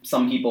 Mm-hmm.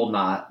 some people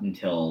not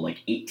until like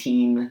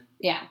 18.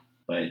 Yeah.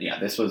 But yeah,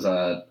 this was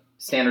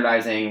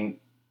standardizing,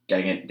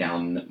 getting it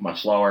down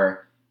much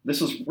lower. This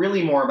was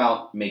really more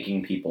about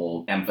making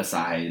people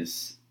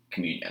emphasize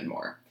communion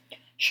more.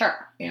 Sure.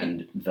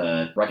 And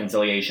the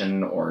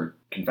reconciliation or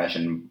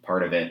confession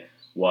part of it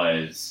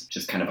was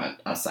just kind of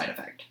a side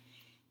effect.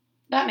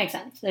 That makes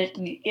sense.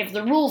 If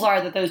the rules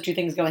are that those two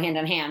things go hand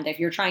in hand, if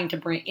you're trying to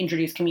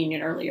introduce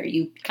communion earlier,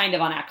 you kind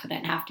of on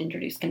accident have to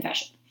introduce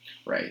confession.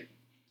 Right.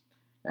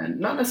 And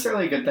not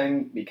necessarily a good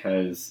thing,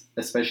 because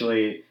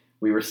especially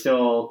we were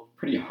still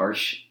pretty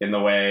harsh in the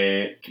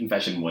way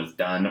confession was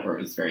done, or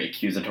it was very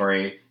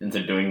accusatory, and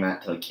so doing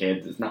that to the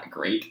kids is not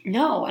great.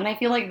 No, and I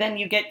feel like then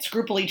you get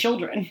scruply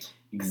children.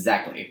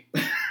 Exactly.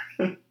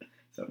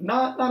 So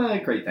not a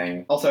great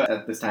thing. Also,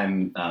 at this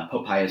time,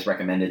 Pope Pius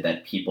recommended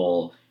that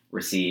people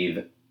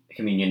receive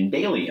communion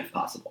daily if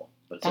possible.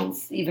 But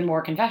That's even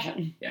more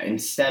confession. Yeah,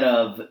 instead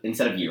of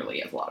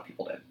yearly, as a lot of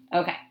people did.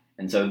 Okay.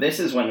 And so this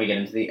is when we get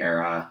into the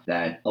era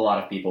that a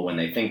lot of people, when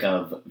they think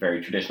of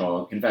very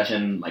traditional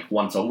confession, like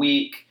once a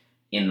week,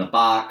 in the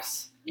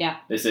box. Yeah.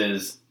 This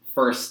is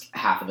first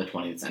half of the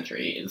 20th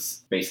century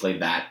is basically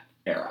that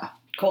era.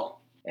 Cool.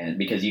 And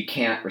because you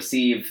can't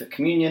receive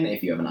communion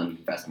if you have an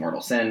unconfessed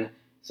mortal sin,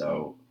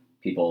 so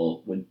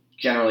people would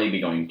generally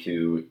be going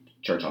to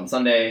church on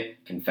Sunday,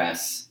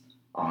 confess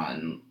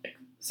on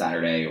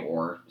Saturday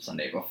or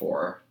Sunday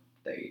before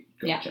they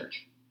go to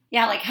church.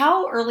 Yeah, like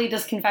how early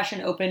does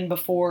confession open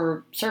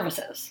before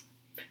services?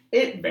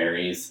 It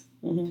varies.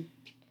 Mm-hmm.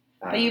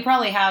 But you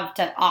probably have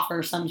to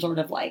offer some sort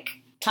of like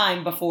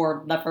time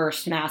before the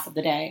first mass of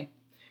the day.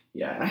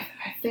 Yeah, and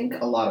I think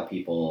a lot of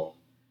people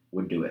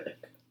would do it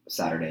like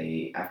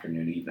Saturday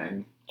afternoon,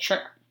 evening.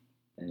 Sure.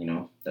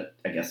 And that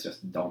I guess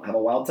just don't have a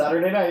wild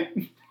Saturday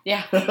night.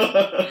 Yeah.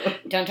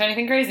 Don't do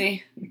anything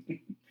crazy.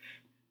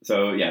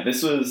 So yeah,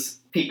 this was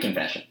peak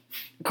confession.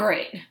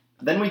 Great.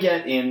 Then we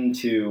get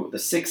into the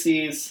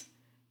 60s,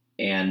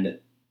 and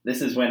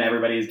this is when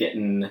everybody's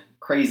getting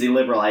crazy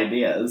liberal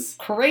ideas.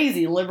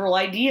 Crazy liberal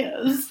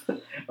ideas.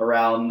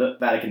 Around the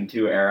Vatican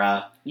II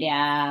era.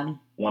 Yeah.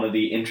 One of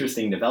the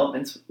interesting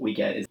developments we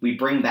get is we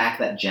bring back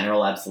that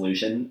general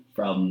absolution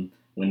from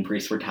when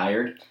priests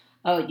retired.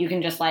 Oh, you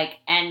can just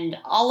and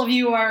all of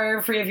you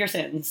are free of your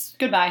sins.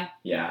 Goodbye.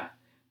 Yeah.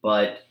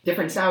 But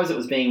difference now is it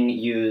was being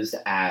used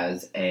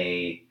as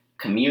a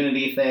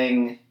community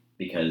thing,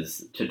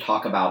 because to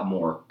talk about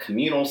more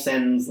communal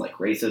sins like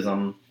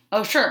racism.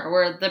 Oh, sure,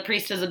 where the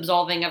priest is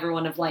absolving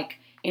everyone of an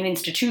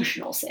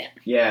institutional sin.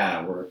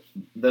 Yeah,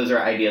 those are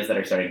ideas that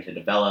are starting to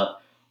develop.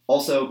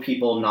 Also,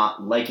 people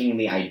not liking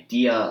the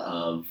idea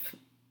of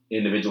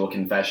individual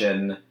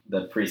confession,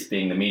 the priest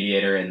being the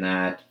mediator in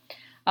that.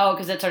 Oh,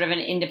 because it's sort of an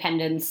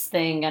independence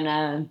thing and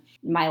a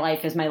my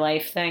life is my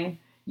life thing.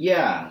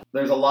 Yeah,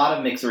 there's a lot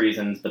of mixed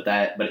reasons, but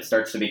it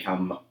starts to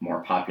become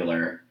more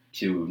popular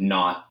to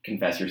not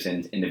confess your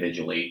sins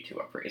individually to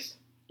a priest.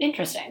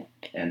 Interesting.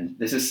 And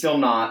this is still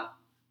not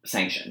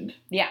sanctioned.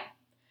 Yeah.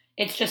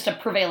 It's just a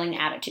prevailing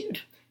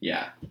attitude.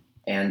 Yeah.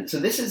 And so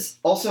this is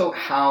also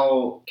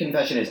how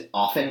confession is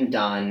often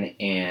done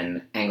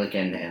in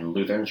Anglican and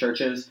Lutheran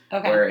churches,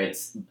 where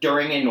it's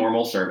during a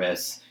normal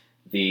service,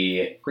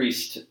 the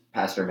priest,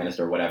 pastor,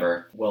 minister,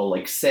 whatever, will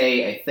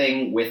say a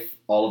thing with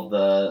all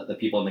of the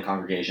people in the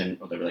congregation.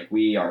 They'll be like,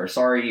 we are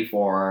sorry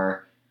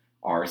for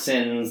our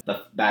sins,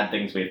 the bad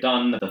things we have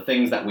done, the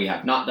things that we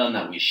have not done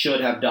that we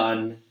should have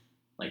done.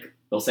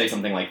 They'll say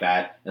something like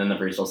that, and then the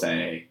priest will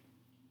say,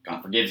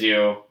 God forgives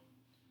you.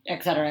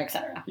 Et cetera, et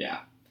cetera. Yeah.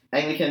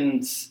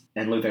 Anglicans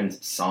and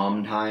Lutherans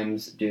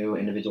sometimes do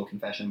individual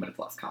confession, but it's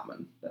less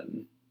common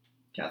than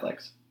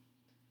Catholics.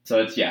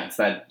 So it's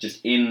that just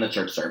in the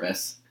church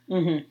service.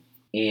 Mm-hmm.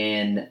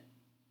 In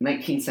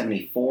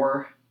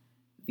 1974,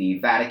 the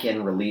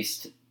Vatican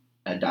released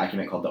a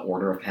document called the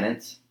Order of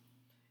Penance.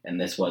 And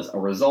this was a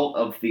result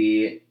of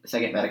the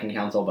Second Vatican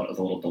Council, but it was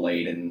a little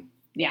delayed in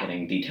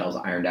getting details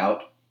ironed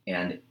out.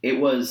 And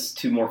it was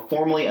to more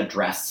formally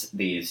address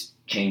these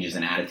changes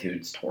in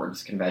attitudes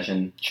towards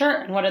confession. Sure.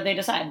 And what did they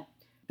decide?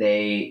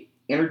 They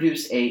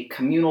introduced a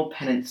communal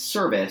penance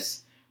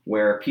service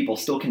where people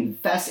still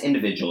confess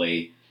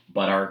individually,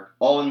 but are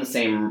all in the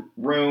same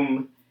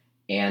room,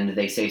 and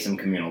they say some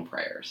communal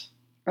prayers.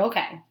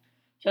 Okay.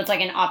 So it's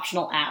like an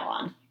optional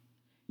add-on.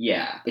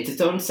 Yeah. It's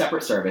its own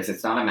separate service.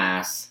 It's not a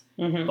mass.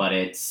 Mm-hmm. But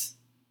it's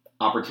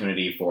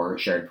opportunity for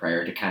shared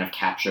prayer to kind of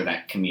capture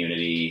that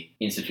community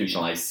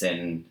institutionalized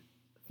sin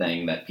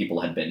thing that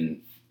people had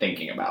been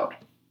thinking about.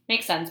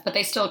 Makes sense, but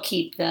they still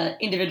keep the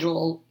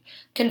individual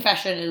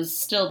confession is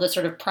still the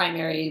sort of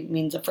primary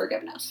means of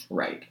forgiveness.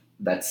 Right.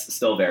 That's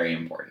still very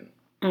important.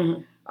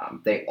 Mm-hmm.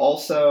 They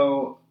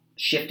also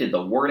shifted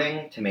the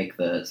wording to make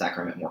the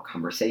sacrament more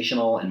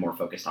conversational and more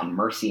focused on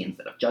mercy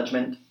instead of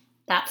judgment.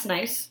 That's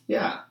nice.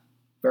 Yeah.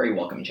 Very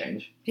welcome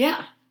change.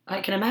 Yeah,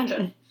 I can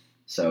imagine.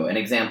 So an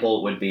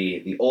example would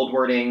be the old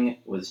wording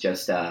was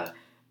just,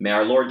 may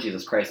our Lord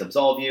Jesus Christ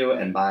absolve you,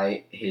 and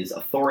by his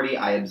authority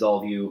I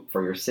absolve you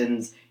for your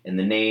sins in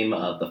the name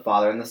of the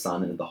Father and the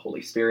Son and of the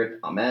Holy Spirit.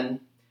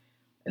 Amen.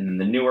 And then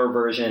the newer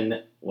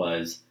version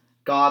was,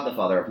 God, the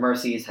Father of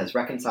mercies, has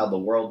reconciled the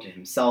world to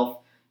himself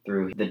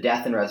through the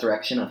death and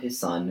resurrection of his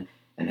Son,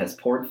 and has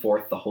poured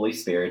forth the Holy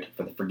Spirit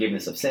for the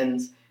forgiveness of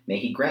sins. May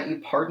he grant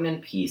you pardon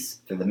and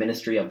peace through the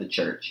ministry of the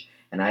Church.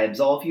 And I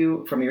absolve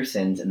you from your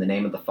sins in the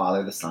name of the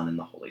Father, the Son, and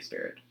the Holy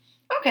Spirit.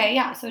 Okay,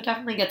 yeah, so it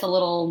definitely gets a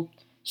little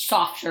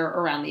softer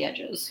around the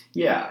edges.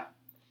 Yeah.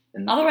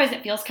 And otherwise,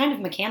 it feels kind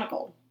of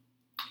mechanical.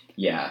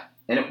 Yeah.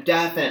 And it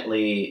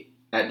definitely,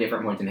 at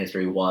different points in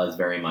history, was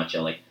very much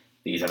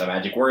these are the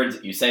magic words,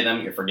 you say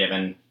them, you're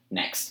forgiven,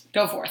 next.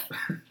 Go forth.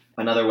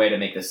 Another way to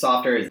make this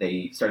softer is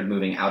they started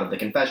moving out of the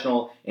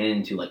confessional and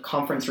into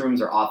conference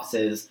rooms or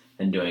offices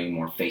and doing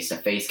more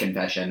face-to-face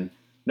confession.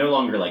 No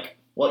longer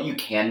well, you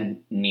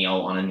can kneel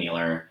on a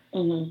kneeler,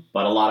 mm-hmm.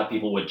 but a lot of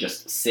people would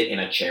just sit in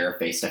a chair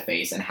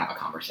face-to-face and have a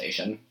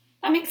conversation.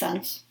 That makes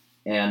sense.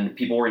 And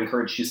people were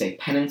encouraged to say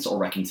penance or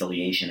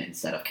reconciliation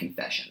instead of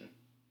confession.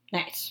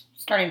 Nice.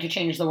 Starting to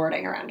change the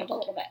wording around it a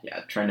little bit. Yeah,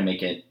 trying to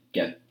make it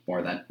get more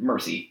of that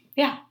mercy.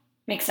 Yeah,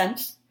 makes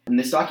sense. And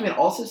this document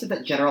also said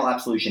that general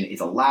absolution is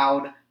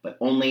allowed, but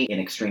only in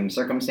extreme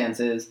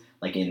circumstances,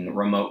 like in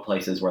remote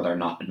places where there are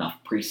not enough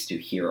priests to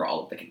hear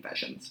all of the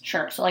confessions.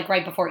 Sure. So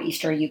right before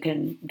Easter, you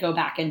can go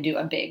back and do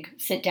a big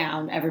sit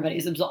down,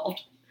 everybody's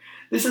absolved.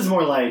 This is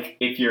more like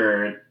if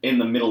you're in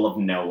the middle of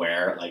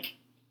nowhere,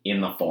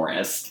 in the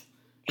forest.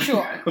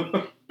 Sure.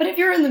 But if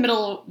you're in the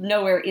middle of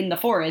nowhere in the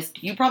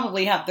forest, you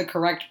probably have the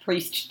correct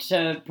priest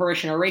to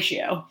parishioner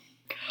ratio.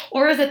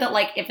 Or is it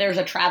that, if there's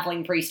a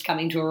traveling priest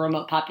coming to a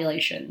remote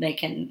population, they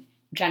can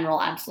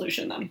general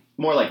absolution them?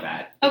 More like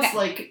that.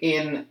 Okay.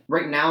 It's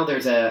right now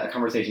there's a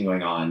conversation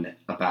going on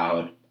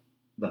about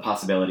the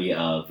possibility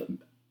of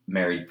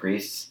married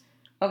priests.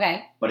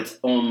 Okay. But it's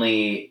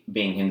only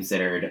being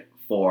considered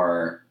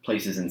for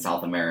places in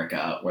South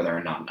America where there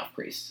are not enough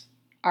priests.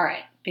 All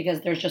right.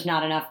 Because there's just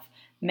not enough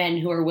men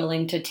who are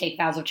willing to take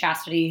vows of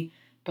chastity,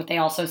 but they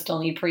also still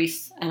need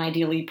priests, and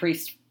ideally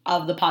priests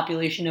of the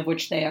population of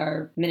which they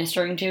are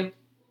ministering to.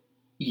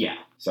 Yeah.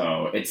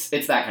 So it's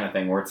that kind of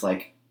thing where it's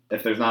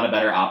if there's not a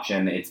better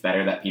option, it's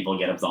better that people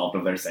get absolved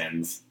of their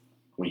sins,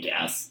 we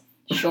guess.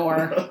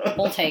 Sure.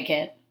 We'll take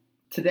it.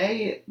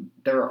 Today,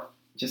 there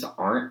just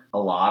aren't a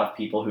lot of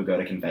people who go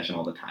to confession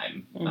all the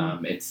time.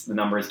 Mm-hmm. The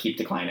numbers keep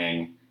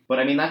declining. But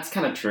I mean, that's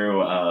kind of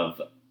true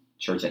of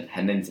church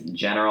attendance in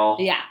general.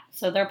 Yeah.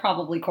 So they're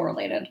probably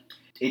correlated.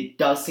 It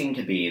does seem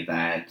to be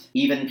that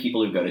even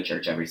people who go to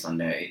church every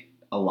Sunday,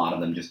 a lot of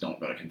them just don't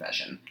go to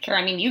confession. Sure,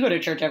 I mean, you go to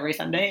church every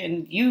Sunday,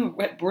 and you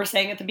were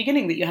saying at the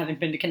beginning that you haven't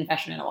been to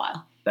confession in a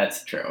while.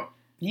 That's true.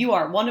 You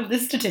are one of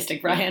this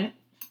statistic, Brian.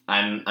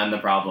 I'm the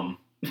problem.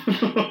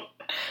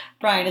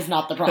 Brian is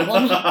not the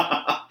problem.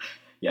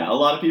 Yeah, a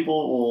lot of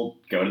people will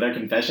go to their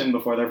confession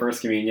before their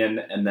first communion,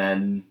 and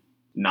then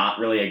not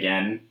really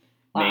again.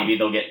 Wow. Maybe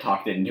they'll get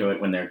talked into it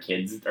when their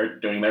kids are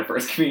doing their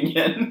first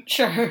communion.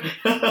 Sure.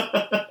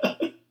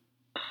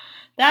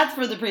 That's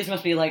where the priest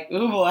must be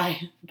ooh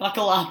boy,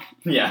 buckle up.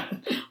 Yeah.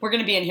 We're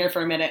going to be in here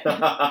for a minute.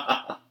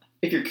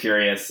 If you're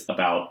curious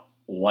about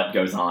what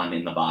goes on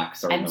in the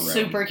box or in the room. I'm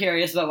super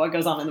curious about what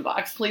goes on in the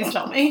box. Please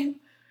tell me.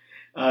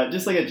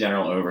 Just a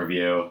general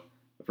overview.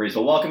 The priest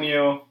will welcome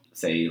you,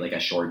 say a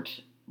short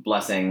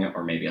blessing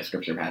or maybe a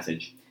scripture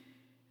passage.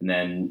 And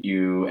then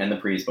you and the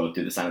priest both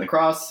do the sign of the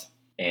cross,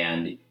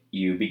 and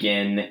you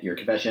begin your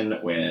confession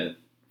with,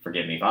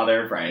 "Forgive me,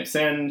 Father, for I have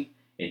sinned.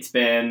 It's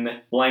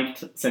been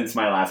blanked since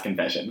my last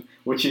confession,"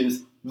 which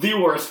is the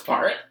worst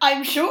part.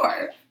 I'm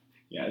sure.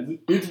 Yeah,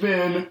 it's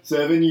been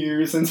 7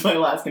 years since my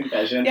last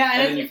confession. Yeah,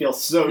 and then you feel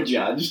so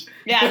judged.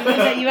 Yeah, I was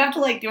gonna say, you have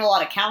to, like, do a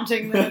lot of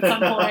counting then at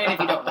some point if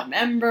you don't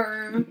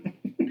remember.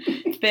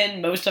 It's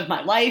been most of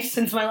my life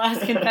since my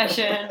last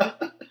confession.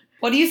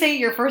 What do you say at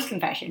your first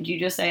confession? Do you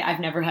just say, I've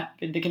never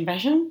been to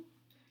confession?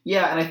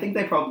 Yeah, and I think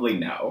they probably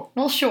know.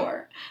 Well,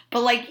 sure.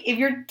 But, like, if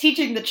you're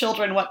teaching the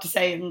children what to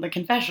say in the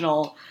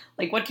confessional,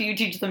 like, what do you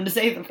teach them to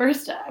say the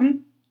first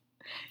time?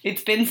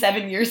 It's been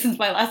 7 years since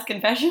my last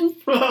confession?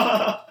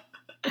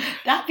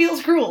 That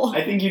feels cruel.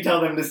 I think you tell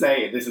them to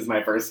say, this is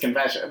my first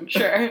confession.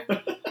 Sure.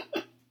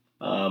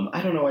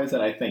 I don't know why I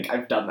said I think.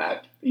 I've done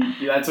that.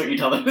 That's what you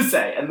tell them to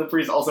say, and the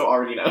priest also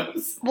already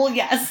knows. Well,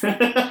 yes.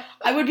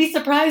 I would be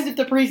surprised if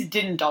the priest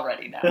didn't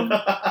already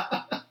know.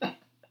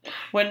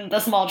 When the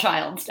small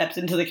child steps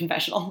into the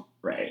confessional.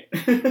 Right.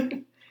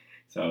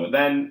 So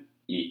then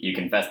you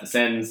confess the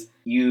sins.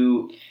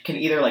 You can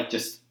either, like,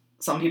 just...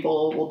 Some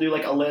people will do,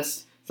 like, a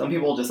list. Some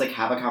people will just, like,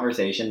 have a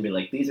conversation, be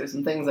like, these are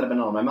some things that have been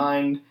on my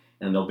mind,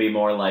 and they'll be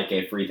more like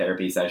a free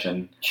therapy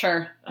session.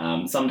 Sure.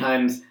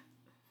 Sometimes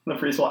the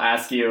priest will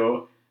ask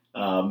you,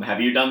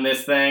 have you done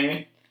this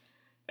thing?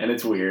 And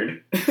it's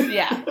weird.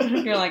 Yeah.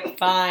 You're like,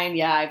 fine,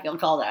 yeah, I feel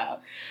called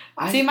out.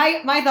 See,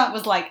 my thought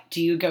was like,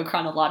 do you go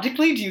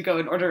chronologically? Do you go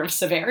in order of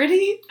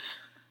severity?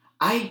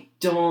 I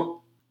don't...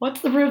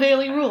 What's the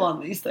daily rule on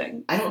these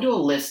things? I don't do a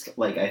list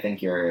like I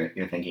think you're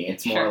thinking.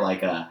 It's more Sure.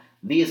 like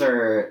these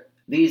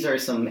are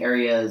some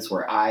areas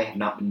where I have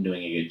not been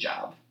doing a good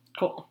job.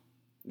 Cool.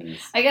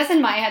 Yes. I guess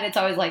in my head it's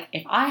always like,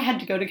 if I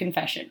had to go to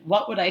confession,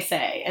 what would I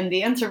say? And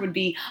the answer would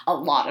be a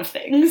lot of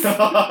things.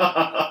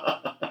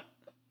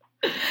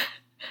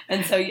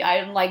 And so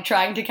I'm like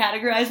trying to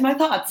categorize my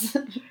thoughts.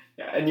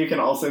 Yeah, and you can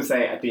also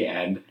say at the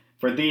end,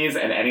 for these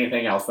and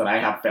anything else that I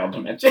have failed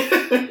to mention.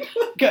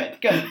 Good.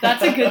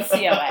 That's a good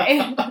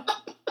COA.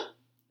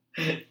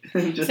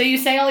 Just- So you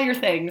say all your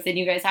things, and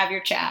you guys have your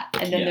chat,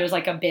 and then Yeah. there's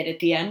like a bit at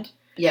the end.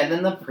 Yeah,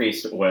 then the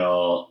priest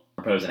will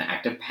propose an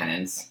act of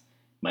penance.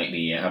 Might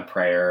be a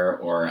prayer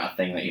or a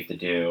thing that you have to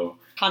do.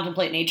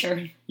 Contemplate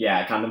nature.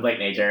 Yeah, contemplate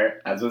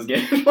nature, as was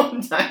given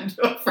one time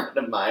to a friend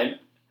of mine,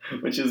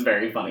 which is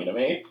very funny to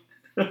me.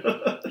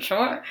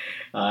 Sure.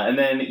 And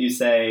then you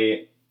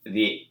say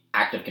the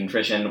act of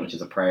contrition, which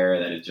is a prayer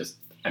that is just,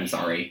 I'm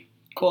sorry.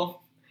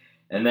 Cool.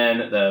 And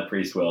then the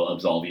priest will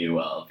absolve you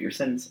of your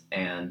sins,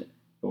 and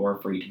you're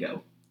free to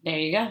go. There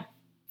you go.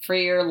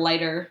 Freer,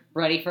 lighter,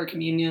 ready for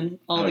communion,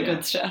 all Oh, the yeah.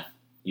 good stuff.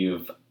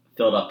 You've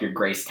filled up your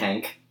grace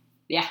tank.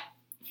 Yeah.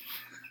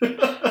 So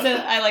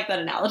I like that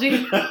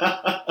analogy.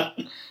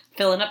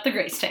 Filling up the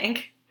grace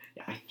tank.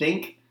 Yeah, I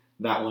think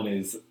that one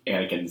is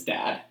Anakin's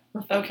dad.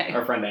 Okay.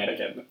 Our friend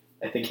Anakin.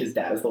 I think his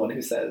dad is the one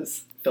who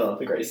says, fill up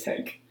the grace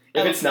tank.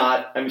 If Oh. it's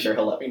not, I'm sure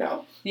he'll let me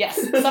know. Yes.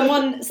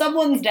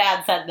 Someone's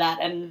dad said that,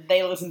 and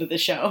they listened to the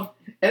show.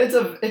 And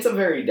it's a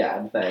very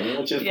dad thing,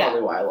 which is Yeah.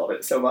 probably why I love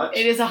it so much.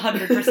 It is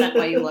 100%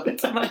 why you love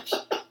it so much.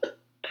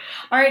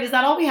 All right, is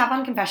that all we have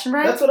on confession,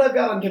 Brian? That's what I've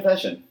got on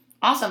confession.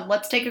 Awesome.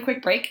 Let's take a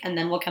quick break, and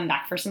then we'll come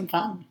back for some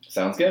fun.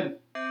 Sounds good.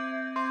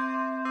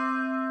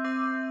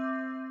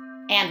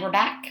 And we're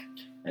back.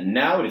 And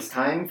now it is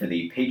time for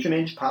the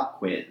Patronage Pop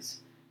Quiz,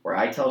 where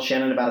I tell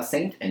Shannon about a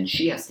saint, and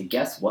she has to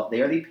guess what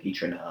they are the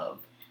patron of.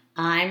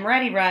 I'm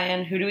ready,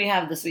 Brian. Who do we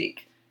have this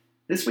week?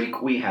 This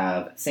week we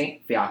have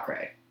Saint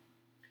Fiacre.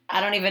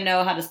 I don't even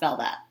know how to spell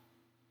that.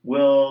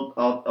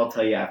 I'll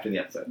tell you after the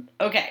episode.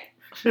 Okay.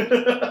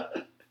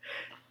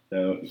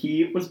 So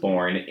he was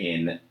born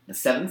in the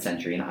 7th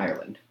century in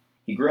Ireland.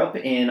 He grew up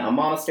in a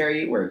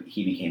monastery where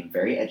he became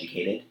very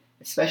educated,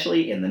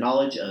 especially in the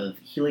knowledge of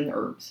healing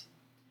herbs.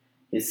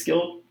 His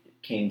skill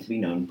came to be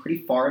known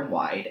pretty far and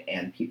wide,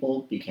 and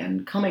people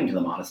began coming to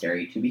the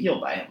monastery to be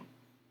healed by him.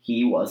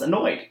 He was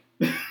annoyed,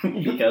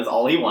 because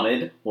all he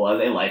wanted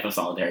was a life of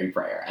solitary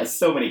prayer, as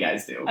so many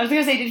guys do. I was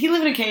going to say, did he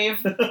live in a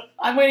cave?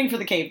 I'm waiting for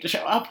the cave to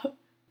show up.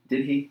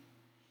 Did he?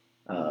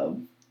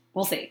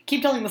 We'll see.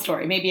 Keep telling the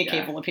story. Maybe a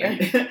cave will appear.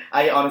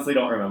 I honestly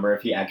don't remember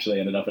if he actually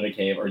ended up in a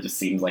cave or just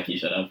seems like he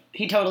should have.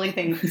 He totally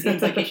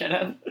seems like he should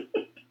have.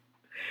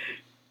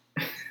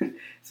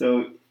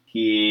 So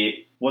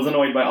he was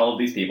annoyed by all of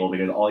these people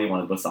because all he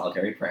wanted was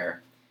solitary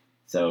prayer.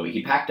 So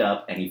he packed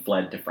up and he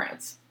fled to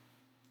France.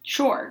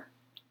 Sure.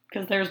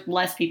 Because there's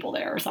less people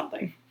there or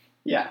something.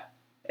 Yeah.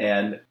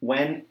 And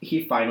when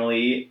he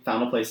finally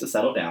found a place to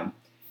settle down,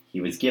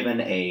 he was given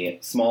a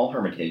small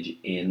hermitage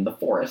in the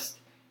forest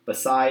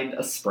beside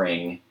a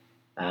spring,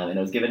 and it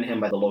was given to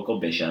him by the local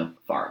bishop,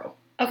 Faro.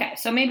 Okay,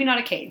 so maybe not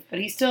a cave, but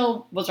he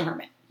still was a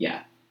hermit.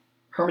 Yeah.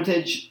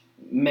 Hermitage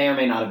may or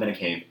may not have been a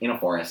cave in a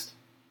forest.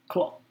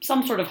 Cool.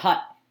 Some sort of hut.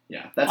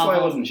 Yeah, that's why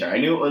I wasn't sure. I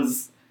knew it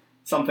was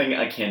something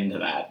akin to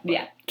that.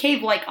 Yeah,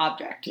 cave-like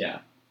object. Yeah.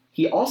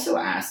 He also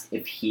asked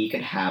if he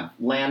could have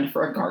land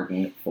for a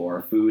garden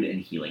for food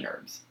and healing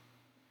herbs.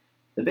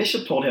 The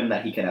bishop told him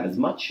that he could have as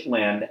much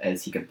land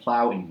as he could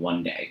plow in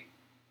one day.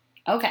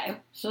 Okay,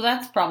 so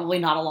that's probably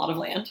not a lot of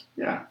land.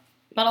 Yeah.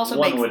 But also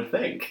One would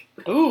think.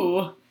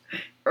 Ooh.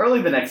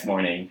 Early the next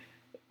morning,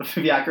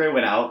 Fiacre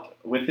went out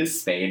with his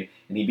spade,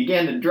 and he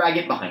began to drag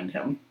it behind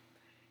him.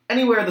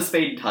 Anywhere the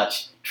spade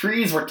touched,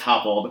 trees were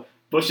toppled,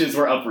 bushes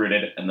were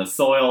uprooted, and the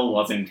soil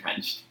was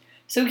entrenched.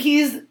 So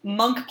he's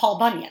Monk Paul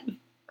Bunyan.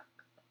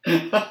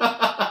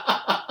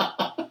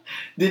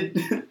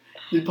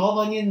 Did Paul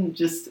Bunyan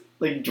just,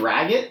 like,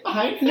 drag it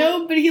behind him?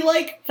 No, but he,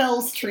 like,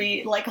 fells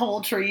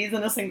whole trees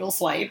in a single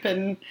swipe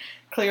and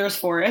clears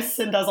forests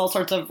and does all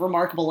sorts of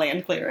remarkable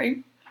land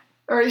clearing.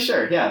 Alright,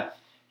 sure, yeah.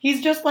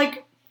 He's just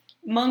like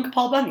Monk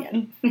Paul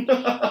Bunyan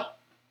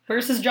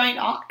versus Giant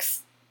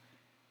Ox.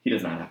 He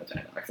does not have a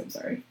giant ox, I'm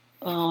sorry.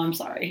 Oh, I'm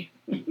sorry.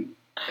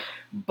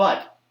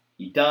 But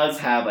he does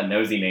have a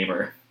nosy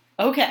neighbor.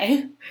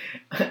 Okay.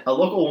 A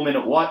local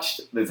woman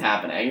watched this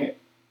happening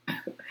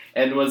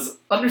and was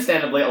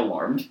understandably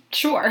alarmed.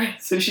 Sure.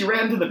 So she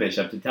ran to the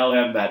bishop to tell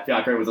him that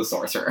Fiacre was a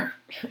sorcerer.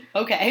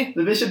 Okay.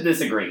 The bishop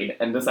disagreed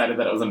and decided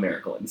that it was a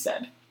miracle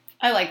instead.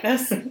 I like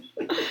this.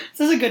 This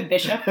is a good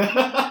bishop.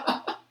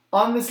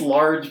 On this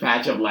large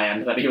patch of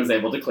land that he was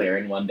able to clear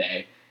in one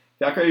day,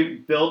 Fiacre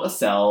built a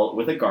cell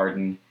with a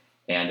garden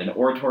and an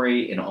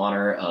oratory in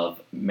honor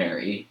of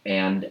Mary,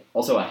 and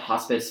also a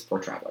hospice for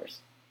travelers.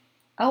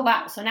 Oh,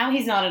 wow. So now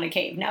he's not in a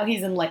cave. Now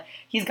he's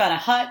he's got a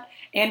hut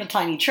and a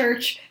tiny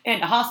church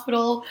and a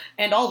hospital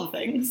and all the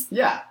things.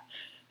 Yeah.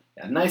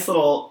 Nice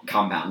little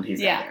compound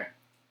he's got there.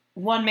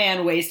 One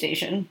man way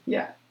station.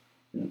 Yeah.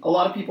 A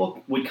lot of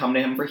people would come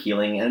to him for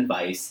healing and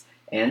advice,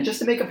 and just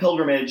to make a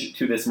pilgrimage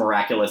to this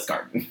miraculous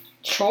garden.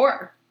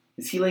 Sure.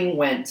 His healing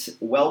went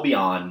well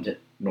beyond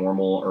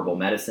normal herbal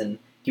medicine.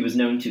 He was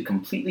known to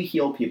completely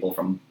heal people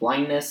from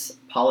blindness,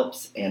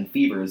 polyps, and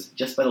fevers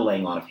just by the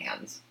laying on of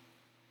hands.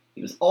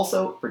 He was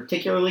also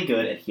particularly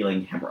good at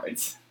healing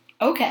hemorrhoids.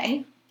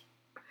 Okay.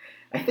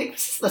 I think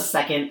this is the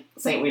second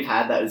saint we've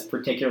had that is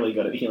particularly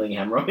good at healing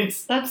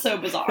hemorrhoids. That's so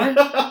bizarre.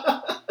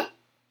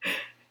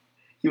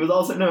 He was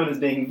also known as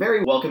being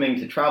very welcoming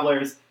to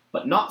travelers,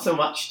 but not so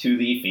much to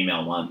the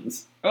female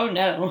ones. Oh,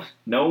 no.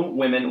 No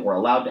women were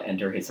allowed to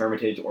enter his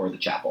hermitage or the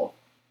chapel.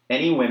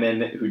 Any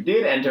women who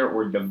did enter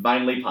were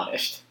divinely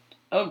punished.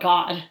 Oh,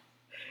 God.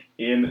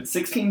 In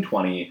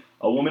 1620,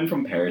 a woman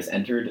from Paris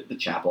entered the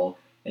chapel,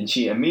 and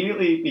she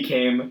immediately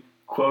became,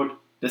 quote,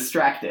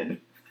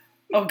 distracted.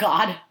 Oh,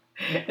 God.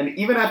 And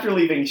even after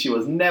leaving, she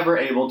was never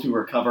able to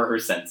recover her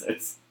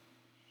senses.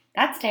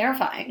 That's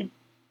terrifying.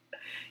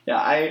 Yeah,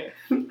 I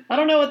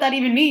don't know what that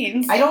even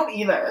means. I don't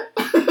either.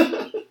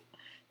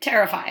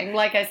 Terrifying,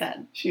 like I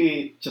said.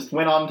 She just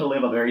went on to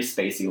live a very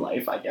spacey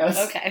life, I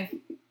guess. Okay.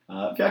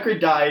 Fiacre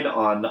died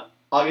on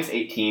August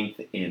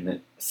 18th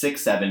in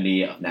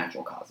 670 of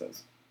natural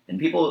causes. And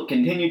people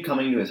continued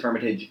coming to his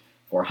hermitage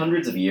for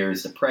hundreds of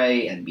years to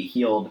pray and be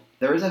healed.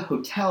 There is a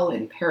hotel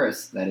in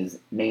Paris that is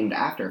named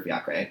after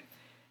Fiacre,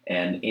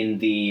 and in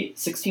the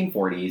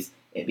 1640s,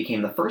 it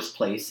became the first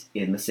place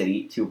in the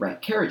city to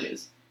rent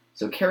carriages.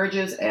 So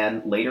carriages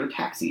and later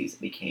taxis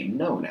became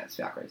known as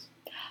Fiacres.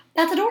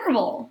 That's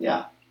adorable.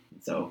 Yeah.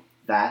 So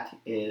that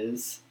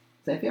is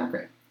Saint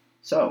Fiacre.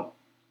 So,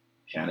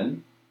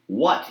 Shannon,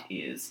 what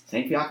is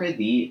Saint Fiacre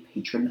the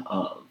patron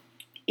of?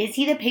 Is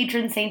he the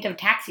patron saint of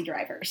taxi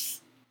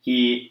drivers?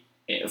 He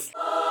is.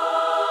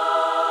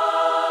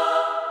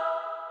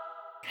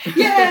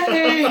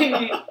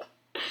 Yay!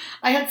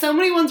 I had so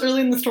many ones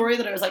early in the story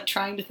that I was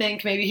trying to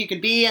think maybe he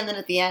could be, and then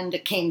at the end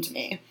it came to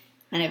me,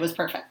 and it was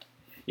perfect.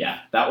 Yeah,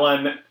 that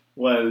one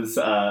was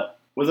a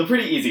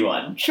pretty easy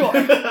one. Sure.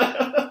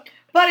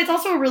 But it's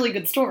also a really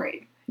good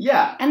story.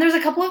 Yeah. And there's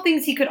a couple of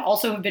things he could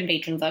also have been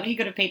patrons of. He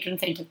could have patron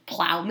saint of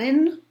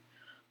plowmen,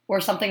 or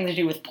something to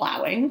do with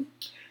plowing.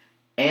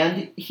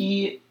 And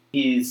he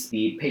is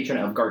the patron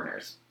of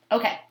gardeners.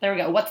 Okay, there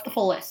we go. What's the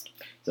full list?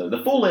 So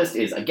the full list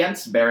is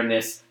against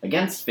barrenness,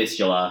 against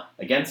fistula,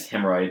 against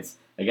hemorrhoids,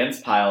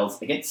 against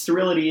piles, against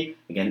sterility,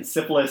 against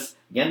syphilis,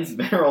 against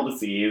venereal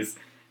disease,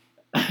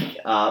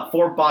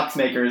 for box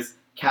makers,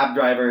 cab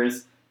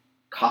drivers,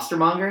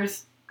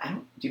 costermongers.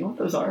 Do you know what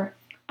those are?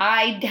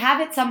 I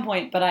have at some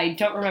point, but I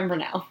don't remember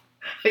now.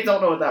 I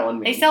don't know what that one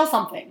means. They sell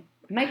something.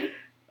 Maybe.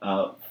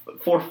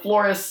 For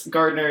florists,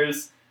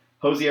 gardeners,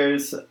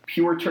 hosiers,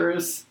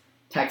 pureters,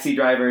 taxi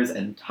drivers,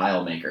 and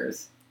tile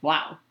makers.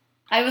 Wow.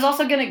 I was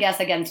also going to guess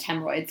against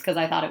hemorrhoids because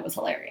I thought it was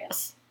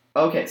hilarious.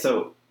 Okay,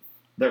 so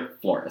they're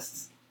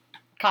florists.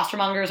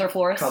 Costermongers are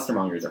florists?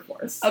 Costermongers are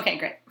florists. Okay,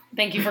 great.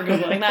 Thank you for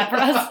Googling that for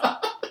us.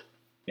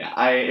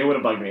 Yeah, it would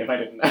have bugged me if I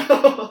didn't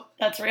know.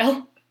 That's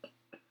real.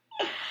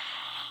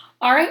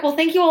 All right, well,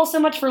 thank you all so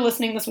much for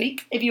listening this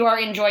week. If you are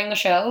enjoying the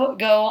show,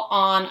 go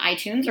on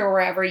iTunes or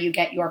wherever you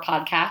get your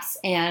podcasts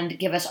and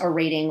give us a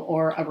rating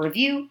or a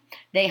review.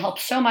 They help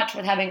so much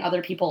with having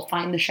other people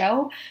find the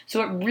show,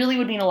 so it really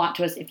would mean a lot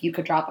to us if you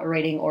could drop a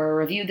rating or a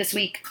review this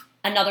week.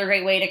 Another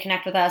great way to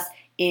connect with us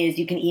is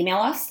you can email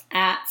us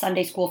at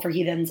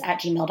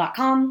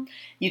sundayschoolforheathens@gmail.com.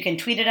 You can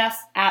tweet at us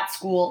at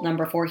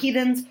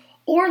school4heathens,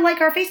 or like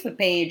our Facebook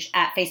page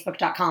at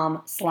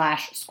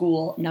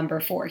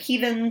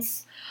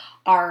facebook.com/school4heathens.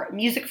 Our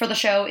music for the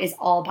show is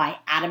all by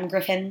Adam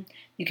Griffin.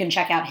 You can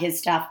check out his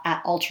stuff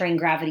at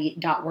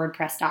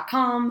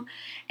alteringgravity.wordpress.com.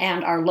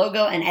 And our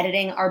logo and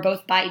editing are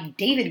both by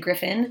David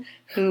Griffin,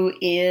 who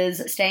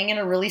is staying in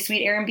a really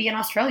sweet Airbnb in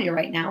Australia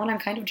right now, and I'm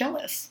kind of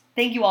jealous.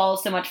 Thank you all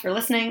so much for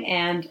listening,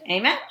 and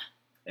amen.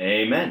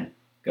 Amen.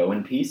 Go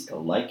in peace, go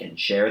like and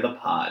share the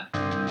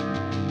pod.